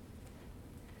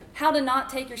 How to not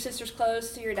take your sister's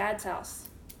clothes to your dad's house?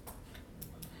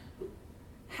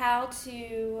 How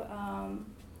to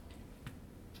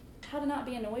not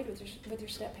be annoyed with your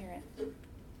step-parent?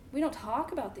 We don't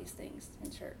talk about these things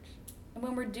in church. And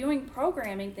when we're doing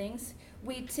programming things,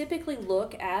 we typically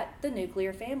look at the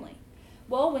nuclear family.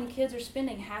 Well, when kids are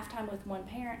spending half time with one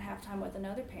parent, half time with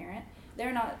another parent,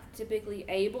 they're not typically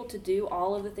able to do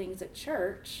all of the things at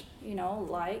church,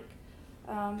 like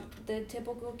the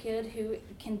typical kid who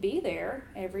can be there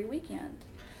every weekend.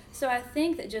 So I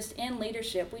think that just in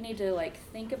leadership, we need to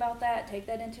think about that, take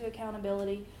that into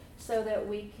accountability so that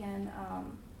we can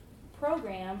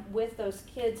program with those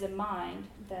kids in mind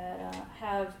that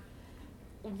have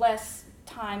less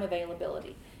time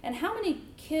availability. And how many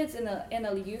kids in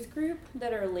a youth group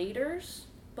that are leaders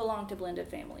belong to blended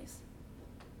families?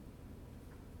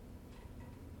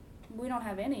 We don't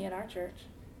have any at our church.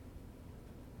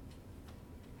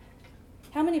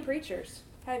 How many preachers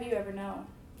have you ever known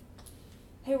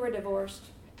who were divorced,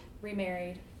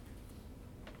 remarried?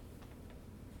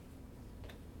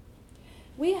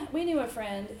 We knew a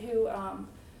friend who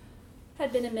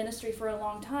had been in ministry for a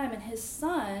long time, and his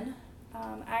son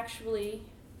actually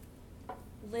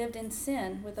lived in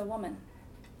sin with a woman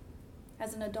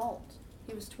as an adult.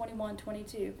 He was 21,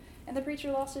 22. And the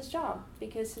preacher lost his job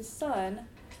because his son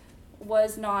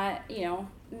was not,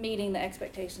 meeting the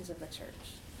expectations of the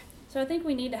church. So I think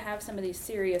we need to have some of these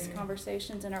serious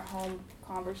conversations in our home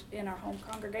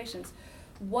congregations.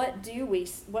 What do we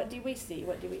see? What do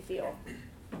we feel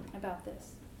about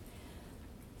this?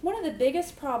 One of the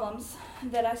biggest problems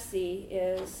that I see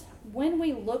is when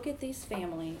we look at these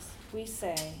families, we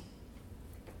say,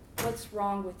 what's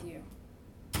wrong with you?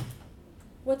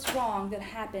 what's wrong that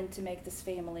happened to make this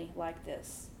family like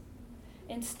this,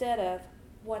 instead of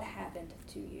what happened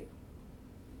to you.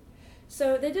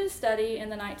 So they did a study in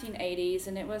the 1980s,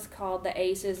 and it was called the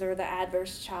ACEs, or the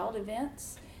Adverse Child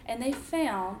Events, and they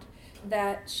found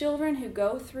that children who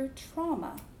go through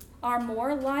trauma are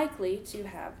more likely to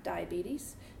have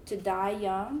diabetes, to die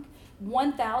young,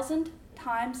 1,000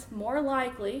 times more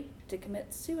likely to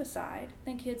commit suicide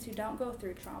than kids who don't go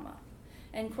through trauma.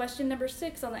 And question number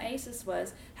 6 on the ACEs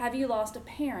was, have you lost a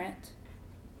parent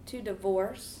to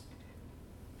divorce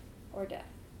or death?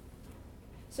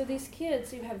 So these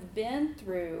kids who have been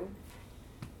through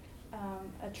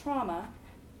a trauma,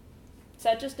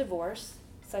 such as divorce,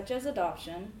 such as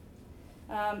adoption,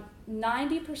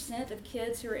 90% of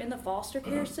kids who are in the foster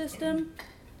care system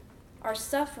are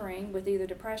suffering with either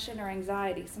depression or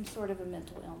anxiety, some sort of a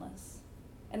mental illness.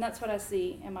 And that's what I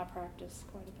see in my practice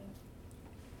quite a bit.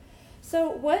 So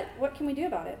what can we do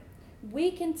about it?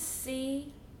 We can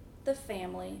see the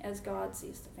family as God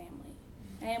sees the family.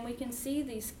 And we can see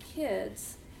these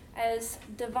kids as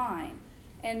divine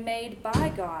and made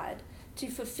by God to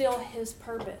fulfill His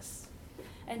purpose.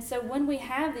 And so when we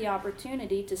have the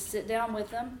opportunity to sit down with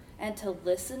them and to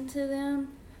listen to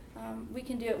them, we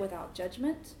can do it without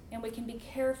judgment, and we can be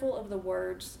careful of the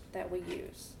words that we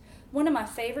use. One of my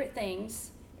favorite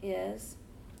things is,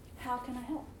 how can I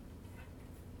help?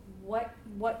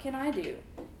 What can I do?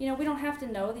 We don't have to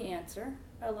know the answer.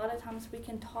 A lot of times we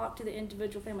can talk to the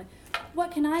individual family.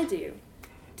 What can I do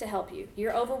to help you?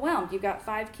 You're overwhelmed. You've got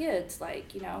 5 kids.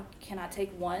 Can I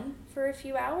take one for a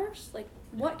few hours?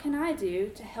 What can I do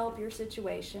to help your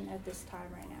situation at this time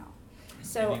right now?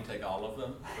 So, Can you take all of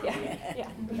them? yeah. Yeah.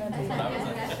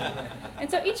 And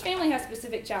so each family has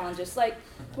specific challenges.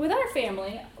 With our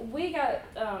family, we got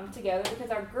together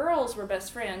because our girls were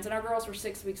best friends, and our girls were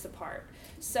 6 weeks apart.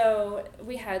 So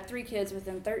we had 3 kids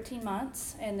within 13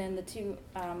 months, and then the 2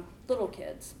 little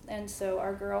kids. And so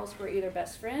our girls were either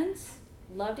best friends,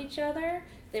 loved each other,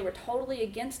 they were totally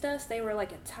against us, they were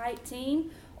like a tight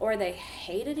team, or they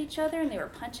hated each other and they were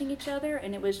punching each other,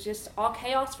 and it was just all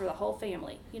chaos for the whole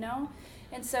family,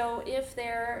 And so if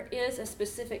there is a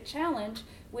specific challenge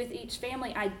with each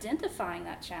family, identifying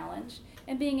that challenge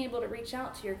and being able to reach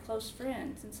out to your close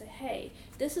friends and say, hey,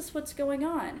 this is what's going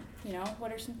on.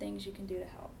 What are some things you can do to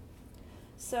help?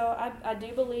 So I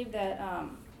do believe that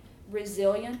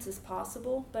resilience is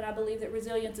possible, but I believe that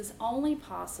resilience is only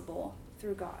possible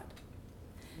through God.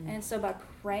 And so by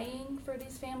praying for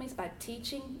these families, by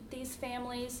teaching these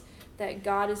families that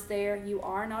God is there, you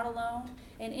are not alone.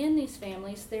 And in these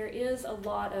families, there is a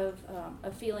lot of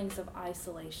feelings of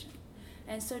isolation.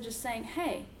 And so just saying,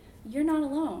 hey, you're not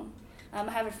alone. I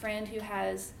have a friend who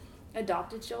has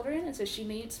adopted children, and so she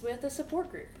meets with a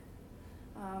support group.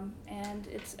 And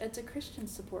it's a Christian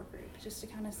support group, just to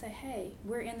kind of say, hey,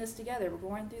 we're in this together. We're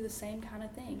going through the same kind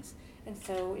of things. And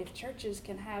so if churches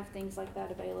can have things like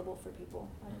that available for people,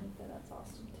 I think that's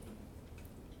awesome too.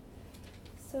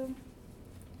 So,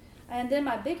 and then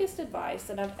my biggest advice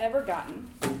that I've ever gotten,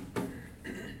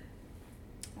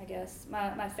 I guess,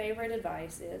 my favorite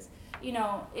advice is,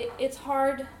 it's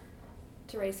hard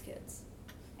to raise kids.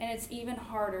 And it's even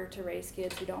harder to raise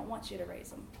kids who don't want you to raise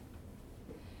them.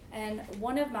 And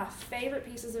one of my favorite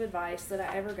pieces of advice that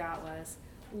I ever got was,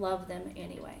 love them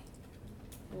anyway.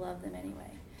 Love them anyway.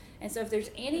 And so if there's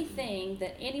anything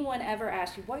that anyone ever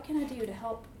asks you, what can I do to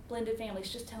help blended families,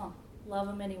 just tell them, love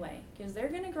them anyway. Because they're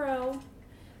going to grow,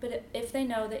 but if they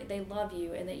know that they love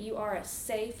you and that you are a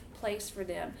safe place for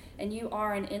them, and you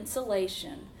are an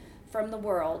insulation from the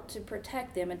world to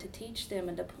protect them and to teach them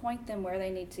and to point them where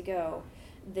they need to go,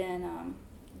 then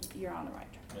you're on the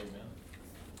right track. Amen.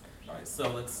 All right,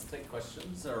 so let's take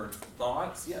questions or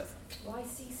thoughts. Yes. Well, I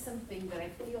see something that I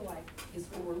feel like is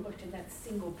overlooked, and that's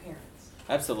single parents.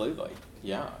 Absolutely.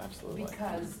 Yeah, absolutely.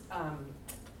 Because,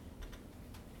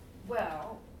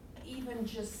 even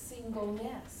just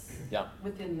singleness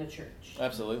within the church.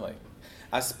 Absolutely.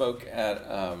 I spoke at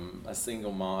a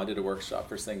single mom. I did a workshop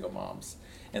for single moms,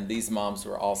 and these moms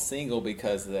were all single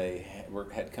because they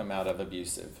had come out of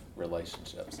abusive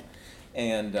relationships,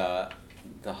 and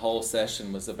the whole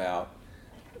session was about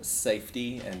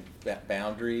safety and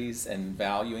boundaries and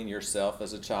valuing yourself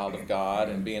as a child of God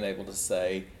and being able to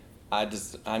say,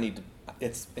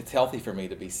 it's healthy for me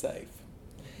to be safe.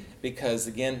 Because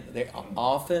again, they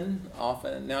often,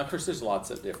 now of course there's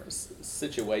lots of different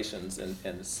situations in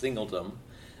singledom,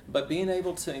 but being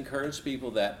able to encourage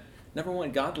people that, number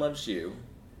one, God loves you,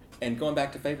 and going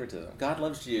back to favoritism, God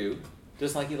loves you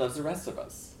just like He loves the rest of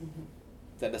us. Mm-hmm.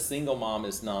 That a single mom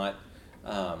is not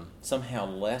somehow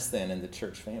less than in the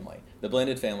church family. The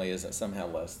blended family isn't somehow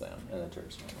less than in the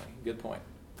church family. Good point.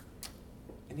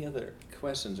 Any other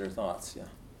questions or thoughts? Yeah.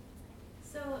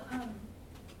 So,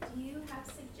 do you have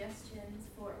suggestions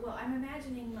for, well, I'm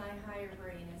imagining my higher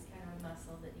brain is kind of a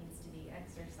muscle that needs to be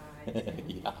exercised.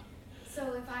 Yeah.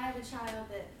 So if I have a child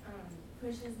that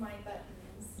pushes my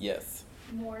buttons Yes.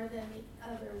 more than the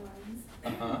other ones,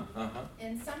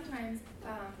 and sometimes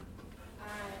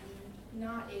I'm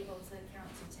not able to count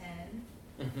to 10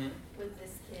 Mm-hmm. with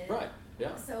this kid. Right.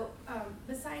 Yeah. So,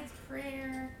 besides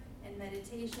prayer and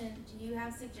meditation, do you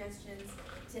have suggestions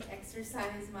to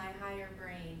exercise my higher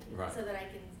brain Right. so that I'm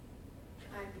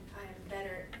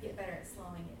get better at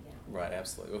slowing it down? Right,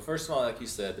 absolutely. Well, first of all, like you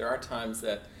said, there are times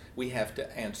that we have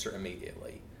to answer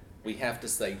immediately. We have to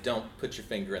say, don't put your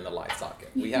finger in the light socket.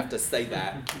 We have to say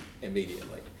that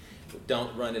immediately.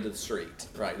 Don't run into the street,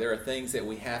 right? There are things that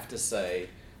we have to say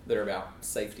that are about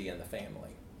safety in the family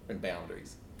and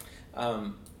boundaries.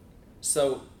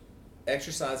 So,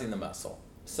 exercising the muscle.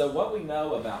 So what we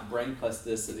know about brain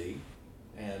plasticity,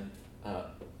 and our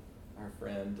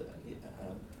friend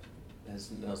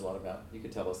knows a lot about, you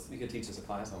could teach us a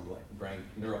class on brain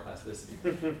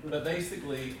neuroplasticity. But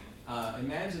basically,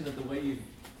 imagine that the way you've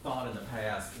thought in the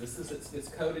past, it's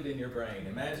coded in your brain.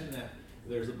 Imagine that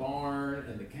there's a barn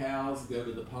and the cows go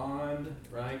to the pond,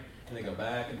 right? And they go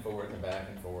back and forth and back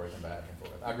and forth and back and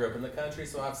forth. I grew up in the country,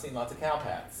 so I've seen lots of cow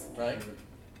paths, right?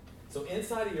 So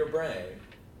inside of your brain,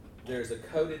 there's a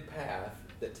coded path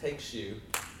that takes you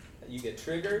get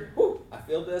triggered, whoo, I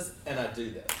feel this, and I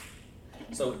do this.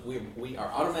 So we are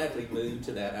automatically moved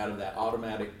to that, out of that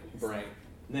automatic brain.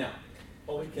 Now,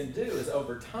 what we can do is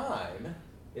over time,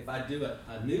 if I do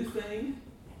a new thing,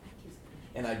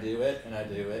 and I do it, and I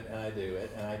do it, and I do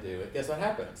it, and I do it, guess what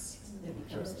happens?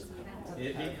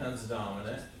 It becomes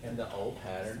dominant, and the old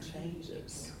pattern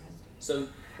changes. So,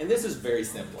 and this is very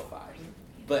simplified,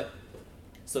 but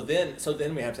so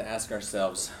then we have to ask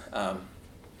ourselves,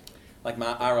 like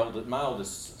my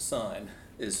oldest son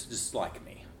is just like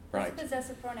me, right? What's a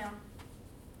possessive pronoun?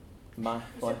 My You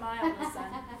said my oldest son.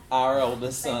 Our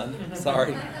oldest son.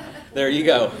 Sorry. There you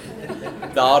go.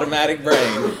 The automatic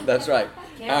brain. That's right.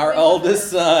 Our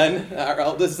oldest son.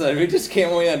 We just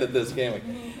can't win at this, can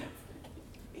we?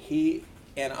 He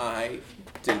and I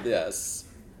do this.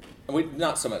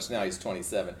 Not so much now, he's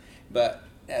 27. But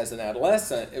as an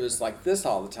adolescent, it was like this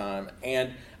all the time.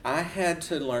 And I had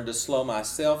to learn to slow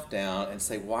myself down and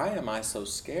say, why am I so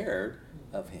scared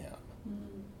of him?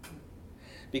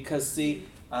 Because, see,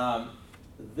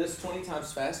 this 20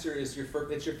 times faster is your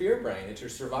fear brain. It's your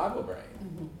survival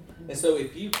brain. And so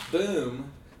if you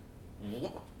boom,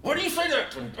 what do you say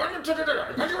that?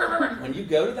 When you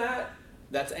go to that,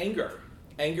 that's anger.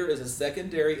 Anger is a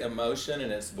secondary emotion,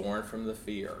 and it's born from the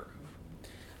fear.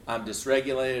 I'm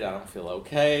dysregulated, I don't feel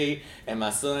okay, and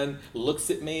my son looks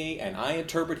at me, and I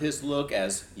interpret his look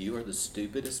as, you are the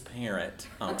stupidest parent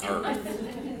on earth.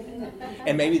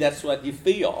 And maybe that's what you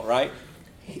feel, right?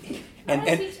 I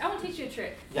want to teach you a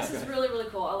trick. Yeah, This go is ahead. really, really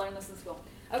cool. I learned this in school.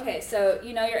 Okay, so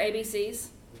you know your ABCs?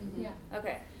 Yeah.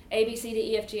 Okay. A, B, C,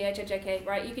 D, E, F, G, H, I, J, K,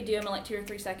 right? You could do them in like 2 or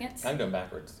 3 seconds. I'm going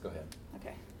backwards. Go ahead.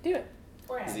 Okay. Do it.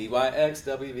 Or add. Z, Y, X,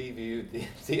 W, V, V, D,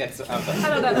 C, X. I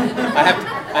don't know.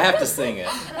 I have to sing it.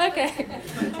 Okay.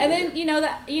 And then you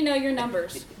know your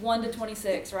numbers, 1 to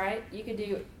 26, right? You could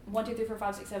do 1, 2, 3, 4,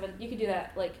 5, 6, 7. You could do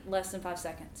that like less than 5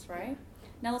 seconds, right?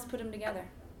 Now let's put them together.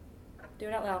 Do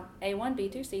it out loud. A1,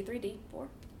 B2, C3, D, 4,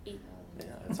 E. Yeah,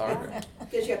 it's harder.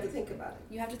 Because you have to think about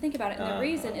it. You have to think about it. And the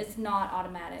reason is not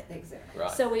automatic. Exactly.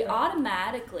 Right. So we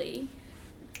automatically,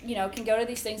 can go to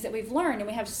these things that we've learned, and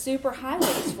we have super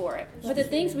highways for it. But the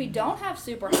things we don't have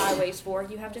super highways for,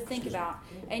 you have to think about.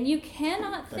 And you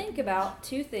cannot think about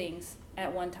 2 things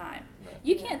at one time.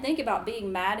 You can't think about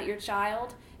being mad at your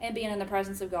child and being in the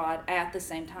presence of God at the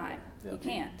same time. You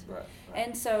can't. Right.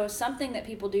 And so something that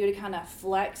people do to kind of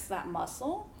flex that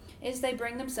muscle is they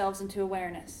bring themselves into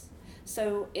awareness.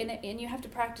 So, and you have to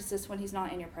practice this when he's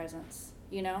not in your presence,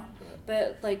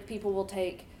 But like people will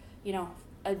take,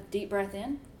 a deep breath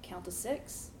in, count to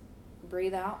 6,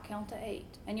 breathe out, count to 8.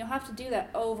 And you'll have to do that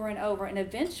over and over, and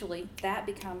eventually that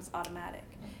becomes automatic.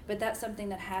 But that's something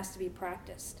that has to be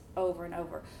practiced over and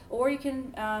over. Or you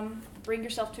can bring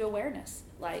yourself to awareness,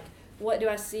 like, what do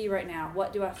I see right now?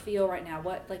 What do I feel right now?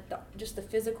 What, just the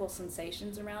physical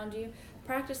sensations around you.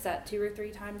 Practice that 2 or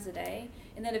 3 times a day,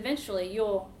 and then eventually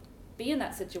you'll be in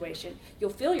that situation.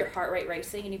 You'll feel your heart rate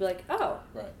racing, and you'll be like, oh,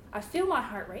 Right. I feel my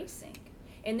heart racing.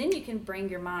 And then you can bring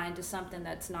your mind to something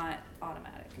that's not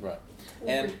automatic. Right.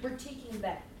 Well, And we're teaching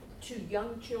that to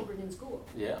young children in school.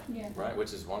 Yeah. right,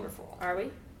 which is wonderful. Are we?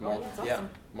 More, That's awesome.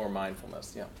 more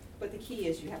mindfulness. Yeah. But the key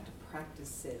is you have to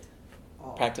practice it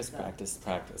all. Practice, the- practice,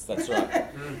 practice. That's right.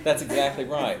 That's exactly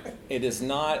right. It is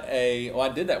not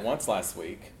I did that once last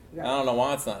week. I don't know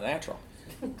why it's not natural.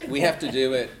 We have to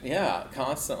do it,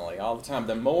 constantly, all the time.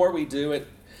 The more we do it,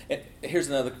 here's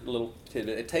another little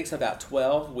tidbit. It takes about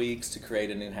 12 weeks to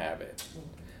create a new habit.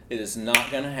 It is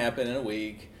not going to happen in a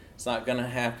week. It's not going to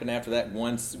happen after that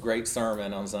one great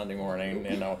sermon on Sunday morning.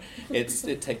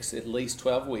 It takes at least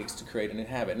 12 weeks to create a new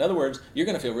habit. In other words, you're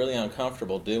going to feel really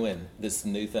uncomfortable doing this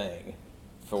new thing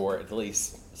for at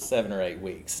least 7 or 8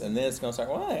 weeks, and then it's going to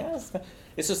start.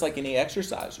 It's just like any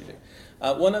exercise you do.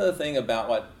 One other thing about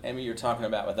what Amy you're talking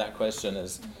about with that question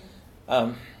is,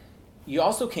 you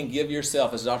also can give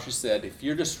yourself, as Dr. said, if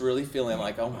you're just really feeling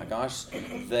like, oh my gosh,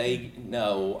 they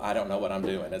know I don't know what I'm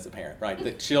doing as a parent, right?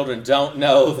 The children don't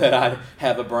know that I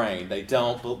have a brain. They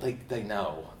don't, but they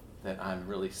know that I'm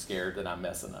really scared that I'm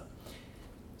messing up.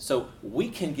 So we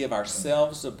can give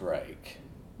ourselves a break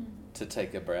to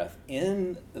take a breath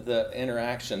in the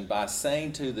interaction by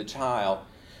saying to the child,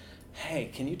 hey,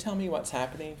 can you tell me what's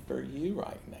happening for you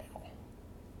right now?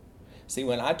 See,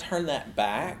 when I turn that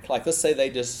back, like let's say they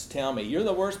just tell me, you're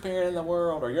the worst parent in the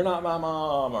world, or you're not my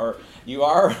mom, or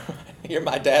you're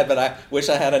my dad, but I wish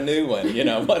I had a new one,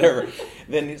 whatever.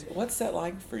 Then what's that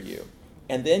like for you?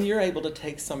 And then you're able to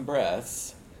take some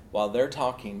breaths while they're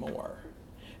talking more.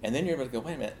 And then you're able to go,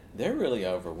 wait a minute, they're really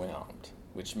overwhelmed,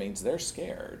 which means they're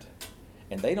scared.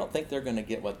 And they don't think they're going to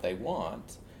get what they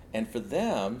want. And for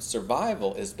them,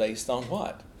 survival is based on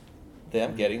what?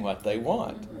 Them getting what they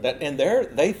want.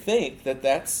 They think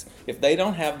that's, if they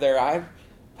don't have their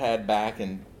iPad back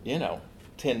in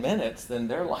 10 minutes, then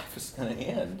their life is going to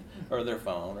end, or their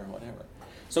phone or whatever.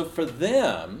 So for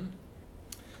them,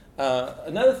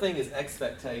 another thing is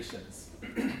expectations.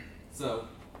 So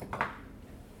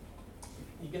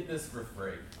you get this for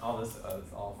free. All this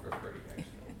is all for free,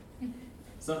 actually.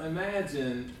 So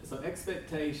imagine,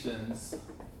 expectations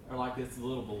are like this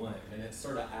little balloon, and it's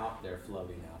sort of out there,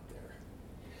 floating out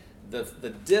there. The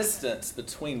distance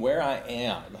between where I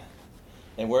am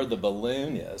and where the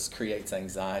balloon is creates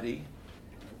anxiety,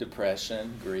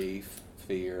 depression, grief,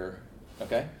 fear,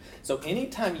 okay? So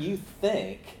anytime you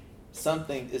think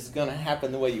something is going to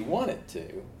happen the way you want it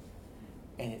to,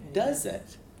 and it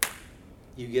doesn't,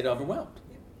 you get overwhelmed.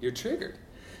 You're triggered.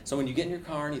 So when you get in your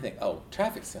car and you think, oh,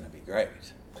 traffic's going to be great,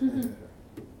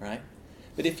 right?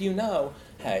 But if you know,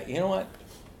 hey, you know what?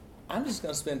 I'm just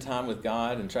going to spend time with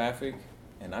God in traffic,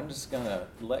 and I'm just going to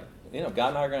God and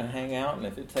I are going to hang out, and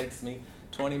if it takes me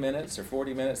 20 minutes or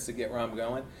 40 minutes to get where I'm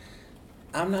going,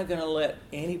 I'm not going to let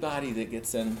anybody that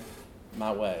gets in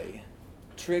my way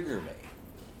trigger me.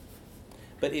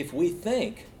 But if we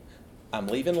think, I'm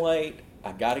leaving late,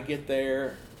 I got to get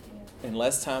there in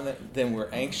less time, then we're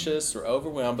anxious or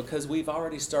overwhelmed because we've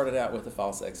already started out with a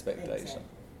false expectation. Exactly.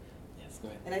 Yes, go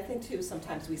ahead. And I think too,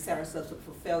 sometimes we set ourselves up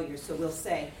for failure, so we'll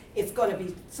say, it's gonna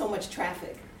be so much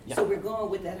traffic. Yeah. So we're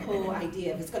going with that whole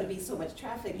idea of it's gonna be so much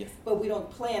traffic, Yes. but we don't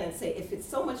plan and say, if it's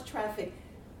so much traffic,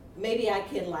 maybe I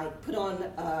can like put on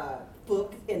a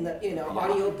book in the,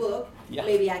 audio book. Yeah.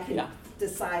 Maybe I can Yeah.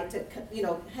 decide to,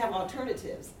 have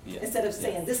alternatives. Yeah. Instead of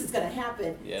saying, Yes. this is gonna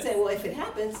happen, Yes. say, well, if it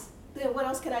happens, then what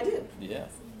else can I do? Yeah.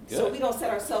 So Good. we don't set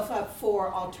ourselves up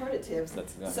for alternatives.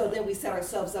 That's exactly So right. then we set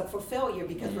ourselves up for failure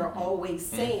because we're Mhm. always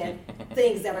saying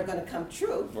things that are going to come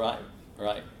true, Right.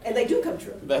 and they do come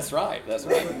true. That's right. That's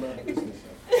right.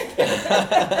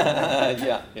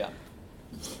 Yeah.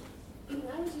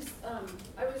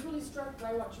 I was really struck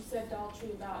by what you said,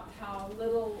 Daltrey, about how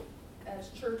little as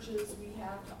churches we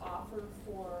have to offer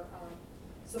for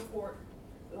support,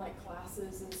 like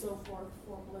classes and so forth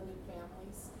for blended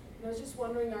families. And I was just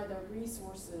wondering, are there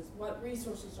what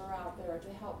resources are out there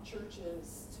to help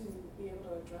churches to be able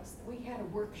to address that? We had a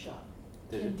workshop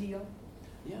Did in you?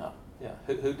 Deal. Yeah.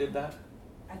 Who did that?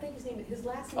 I think his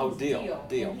last Oh, name is Deal.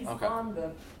 Deal, And he's okay. on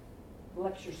the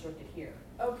lecture circuit here.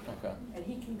 Okay, Okay. And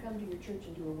he can come to your church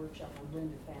and do a workshop on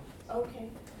blended families. okay.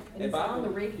 And And it's by on the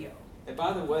the way- radio. And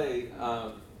by the way,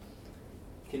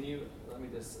 can you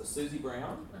Susie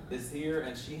Brown is here,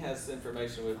 and she has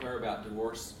information with her about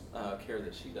divorce care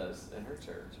that she does in her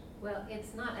church. Well,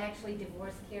 it's not actually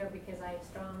divorce care because I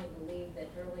strongly believe that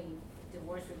early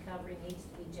divorce recovery needs to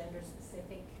be gender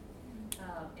specific.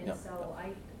 And Yeah. so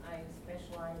I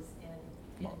specialize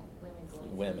in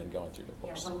Women going through Yeah,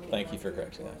 divorce. women Thank going you for through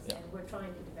correcting that. divorce, Yeah. And we're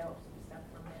trying to develop some stuff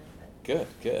for men, but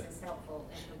Good. this is helpful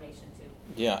information too.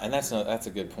 Yeah, and that's a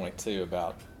good point too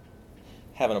about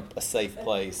having a safe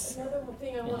place. Another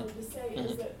thing I wanted to say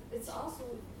is that it's also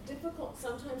difficult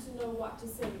sometimes to know what to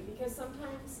say, because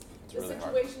sometimes It's the really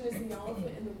hard. situation is the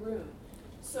elephant in the room.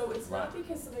 So it's not Right.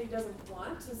 because somebody doesn't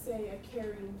want to say a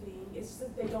caring thing, it's just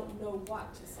that they don't know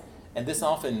what to say. And this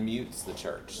often mutes the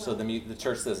church, so the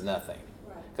church says nothing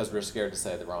Right. because we're scared to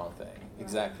say the wrong thing.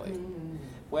 Exactly. Mm.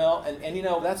 Well, and you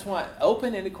know, that's why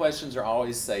open-ended questions are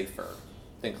always safer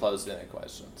than closed-ended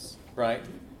questions, right?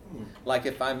 Like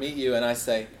if I meet you and I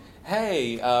say,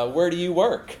 hey, where do you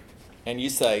work? And you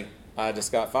say, I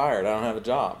just got fired. I don't have a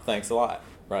job. Thanks a lot,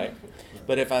 right?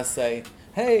 But if I say,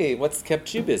 hey, what's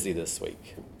kept you busy this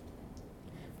week?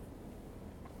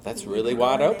 That's really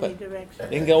wide open. It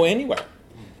can go anywhere.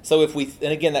 So if we,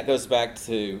 and again, that goes back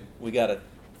to, we got to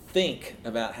think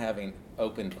about having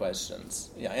open questions.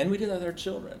 Yeah, and we do that with our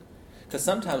children. Because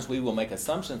sometimes we will make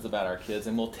assumptions about our kids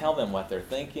and we'll tell them what they're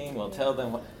thinking. We'll tell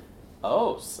them what,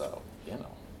 oh, so, you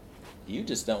know, you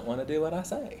just don't want to do what I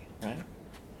say, right?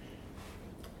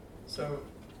 So,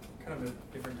 kind of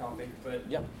a different topic, but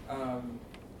Yeah.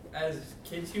 As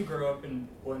kids who grow up in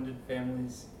blended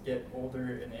families get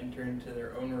older and enter into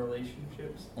their own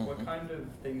relationships, what Mhm. kind of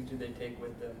things do they take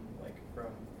with them, like from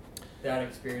that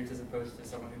experience as opposed to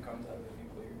someone who comes out of a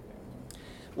nuclear family?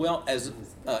 Well, as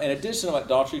in addition to what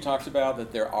Daltrey talked about,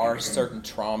 that there are certain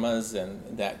traumas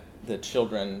and that the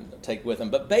children take with them.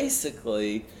 But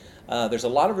basically, there's a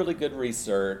lot of really good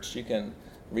research. You can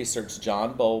research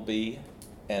John Bowlby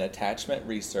and attachment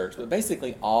research. But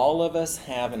basically, all of us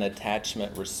have an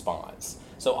attachment response.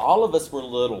 So all of us were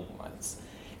little ones.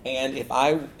 And if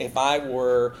I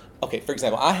were, okay, for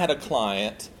example, I had a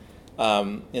client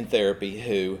in therapy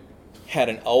who had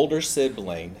an older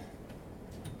sibling.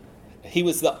 He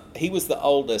was the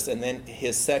oldest, and then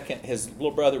his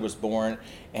little brother was born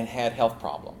and had health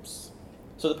problems.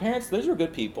 So the parents, those were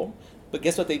good people, but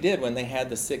guess what they did when they had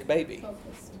the sick baby?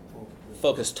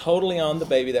 Focused totally on the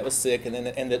baby that was sick, and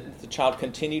then the child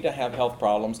continued to have health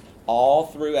problems all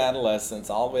through adolescence,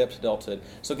 all the way up to adulthood.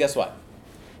 So guess what?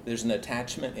 There's an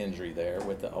attachment injury there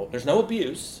with the old. There's no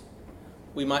abuse.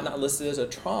 We might not list it as a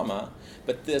trauma,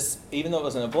 but this, even though it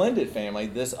was in a blended family,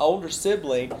 this older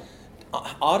sibling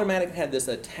automatically had this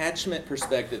attachment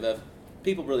perspective of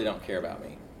people really don't care about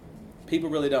me. People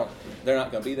really don't, they're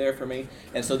not going to be there for me.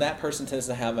 And so that person tends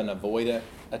to have an avoidant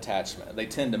attachment. They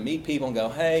tend to meet people and go,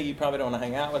 hey, you probably don't want to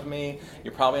hang out with me.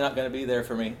 You're probably not going to be there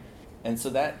for me. And so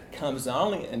that comes not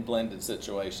only in blended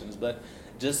situations, but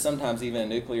just sometimes even in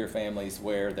nuclear families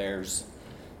where there's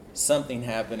something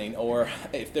happening, or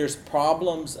if there's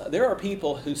problems. There are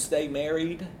people who stay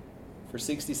married for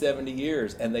 60, 70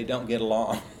 years and they don't get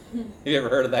along. Have you ever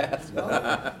heard of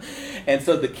that? And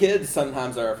so the kids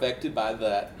sometimes are affected by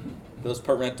those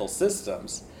parental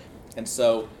systems. And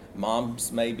so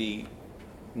moms may be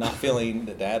not feeling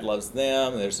that dad loves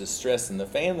them, there's this stress in the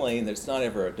family, and there's not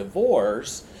ever a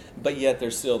divorce, but yet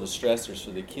there's still the stressors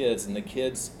for the kids, and the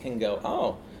kids can go,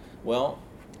 oh, well,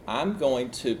 I'm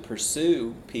going to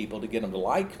pursue people to get them to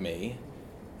like me,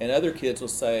 and other kids will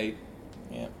say,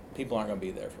 yeah, people aren't going to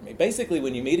be there for me. Basically,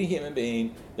 when you meet a human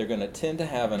being, they're going to tend to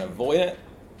have an avoidant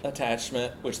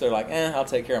attachment, which they're like, I'll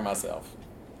take care of myself.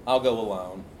 I'll go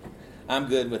alone. I'm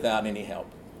good without any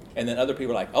help. And then other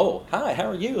people are like, oh, hi, how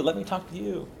are you? Let me talk to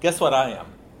you. Guess what I am?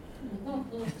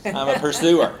 I'm a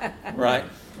pursuer, right?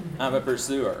 I'm a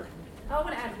pursuer. I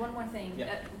want to add one more thing,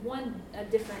 Yeah. a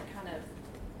different kind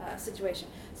of situation.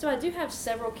 So I do have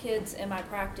several kids in my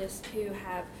practice who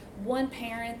have one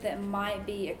parent that might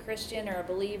be a Christian or a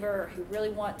believer or who really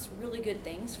wants really good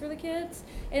things for the kids.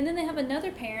 And then they have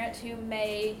another parent who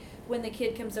may, when the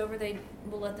kid comes over, they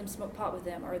will let them smoke pot with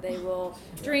them, or they will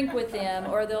drink with them,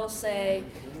 or they'll say,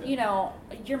 you know,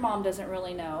 your mom doesn't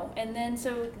really know. And then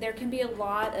so there can be a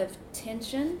lot of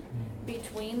tension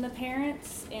between the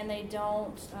parents, and they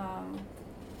don't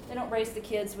raise the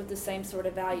kids with the same sort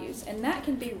of values. And that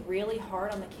can be really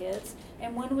hard on the kids.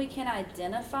 And when we can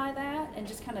identify that and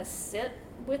just kind of sit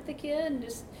with the kid and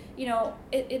just, you know,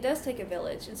 it does take a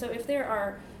village. And so if there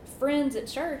are friends at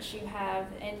church you have,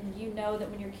 and you know that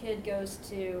when your kid goes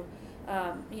to,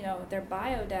 you know, their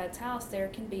bio dad's house, there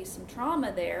can be some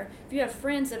trauma there. If you have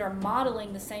friends that are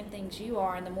modeling the same things you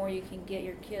are, and the more you can get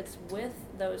your kids with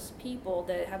those people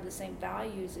that have the same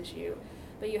values as you,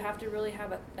 but you have to really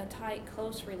have a tight,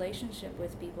 close relationship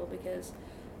with people, because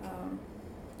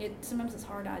sometimes it's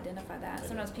hard to identify that.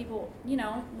 Sometimes people, you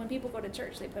know, when people go to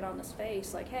church, they put on this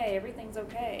face like, hey, everything's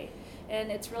okay.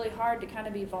 And it's really hard to kind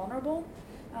of be vulnerable.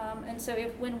 And so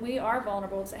when we are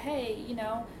vulnerable and say, hey, you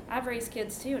know, I've raised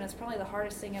kids too, and it's probably the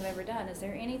hardest thing I've ever done. Is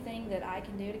there anything that I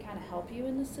can do to kind of help you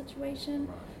in this situation?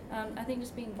 I think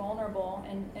just being vulnerable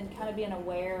and kind of being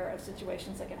aware of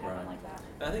situations that can happen like that.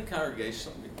 And I think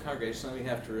congregationally we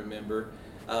have to remember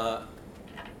a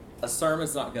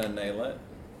sermon's not going to nail it,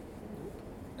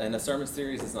 and a sermon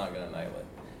series is not going to nail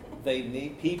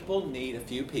it. People need a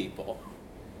few people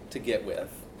to get with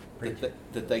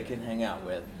that they can hang out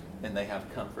with. and they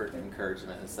have comfort,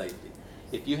 encouragement, and safety.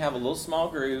 If you have a little small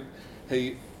group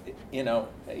who,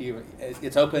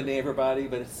 it's open to everybody,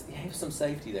 but you have some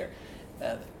safety there.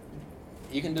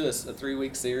 You can do a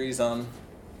 3-week series on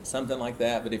something like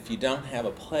that, but if you don't have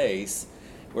a place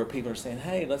where people are saying,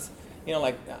 hey, let's,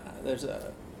 there's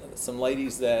some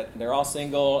ladies that they're all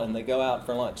single and they go out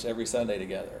for lunch every Sunday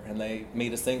together, and they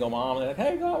meet a single mom and they're like,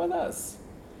 hey, go out with us.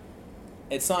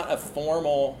 It's not a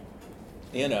formal,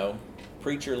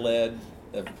 preacher-led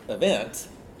event.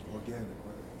 Organic, right?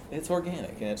 It's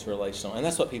organic and it's relational. And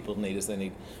that's what people need, is they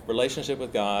need relationship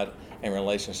with God and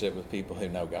relationship with people who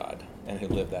know God and who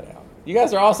live that out. You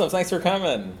guys are awesome. Thanks for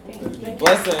coming. Thank you.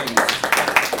 Blessings.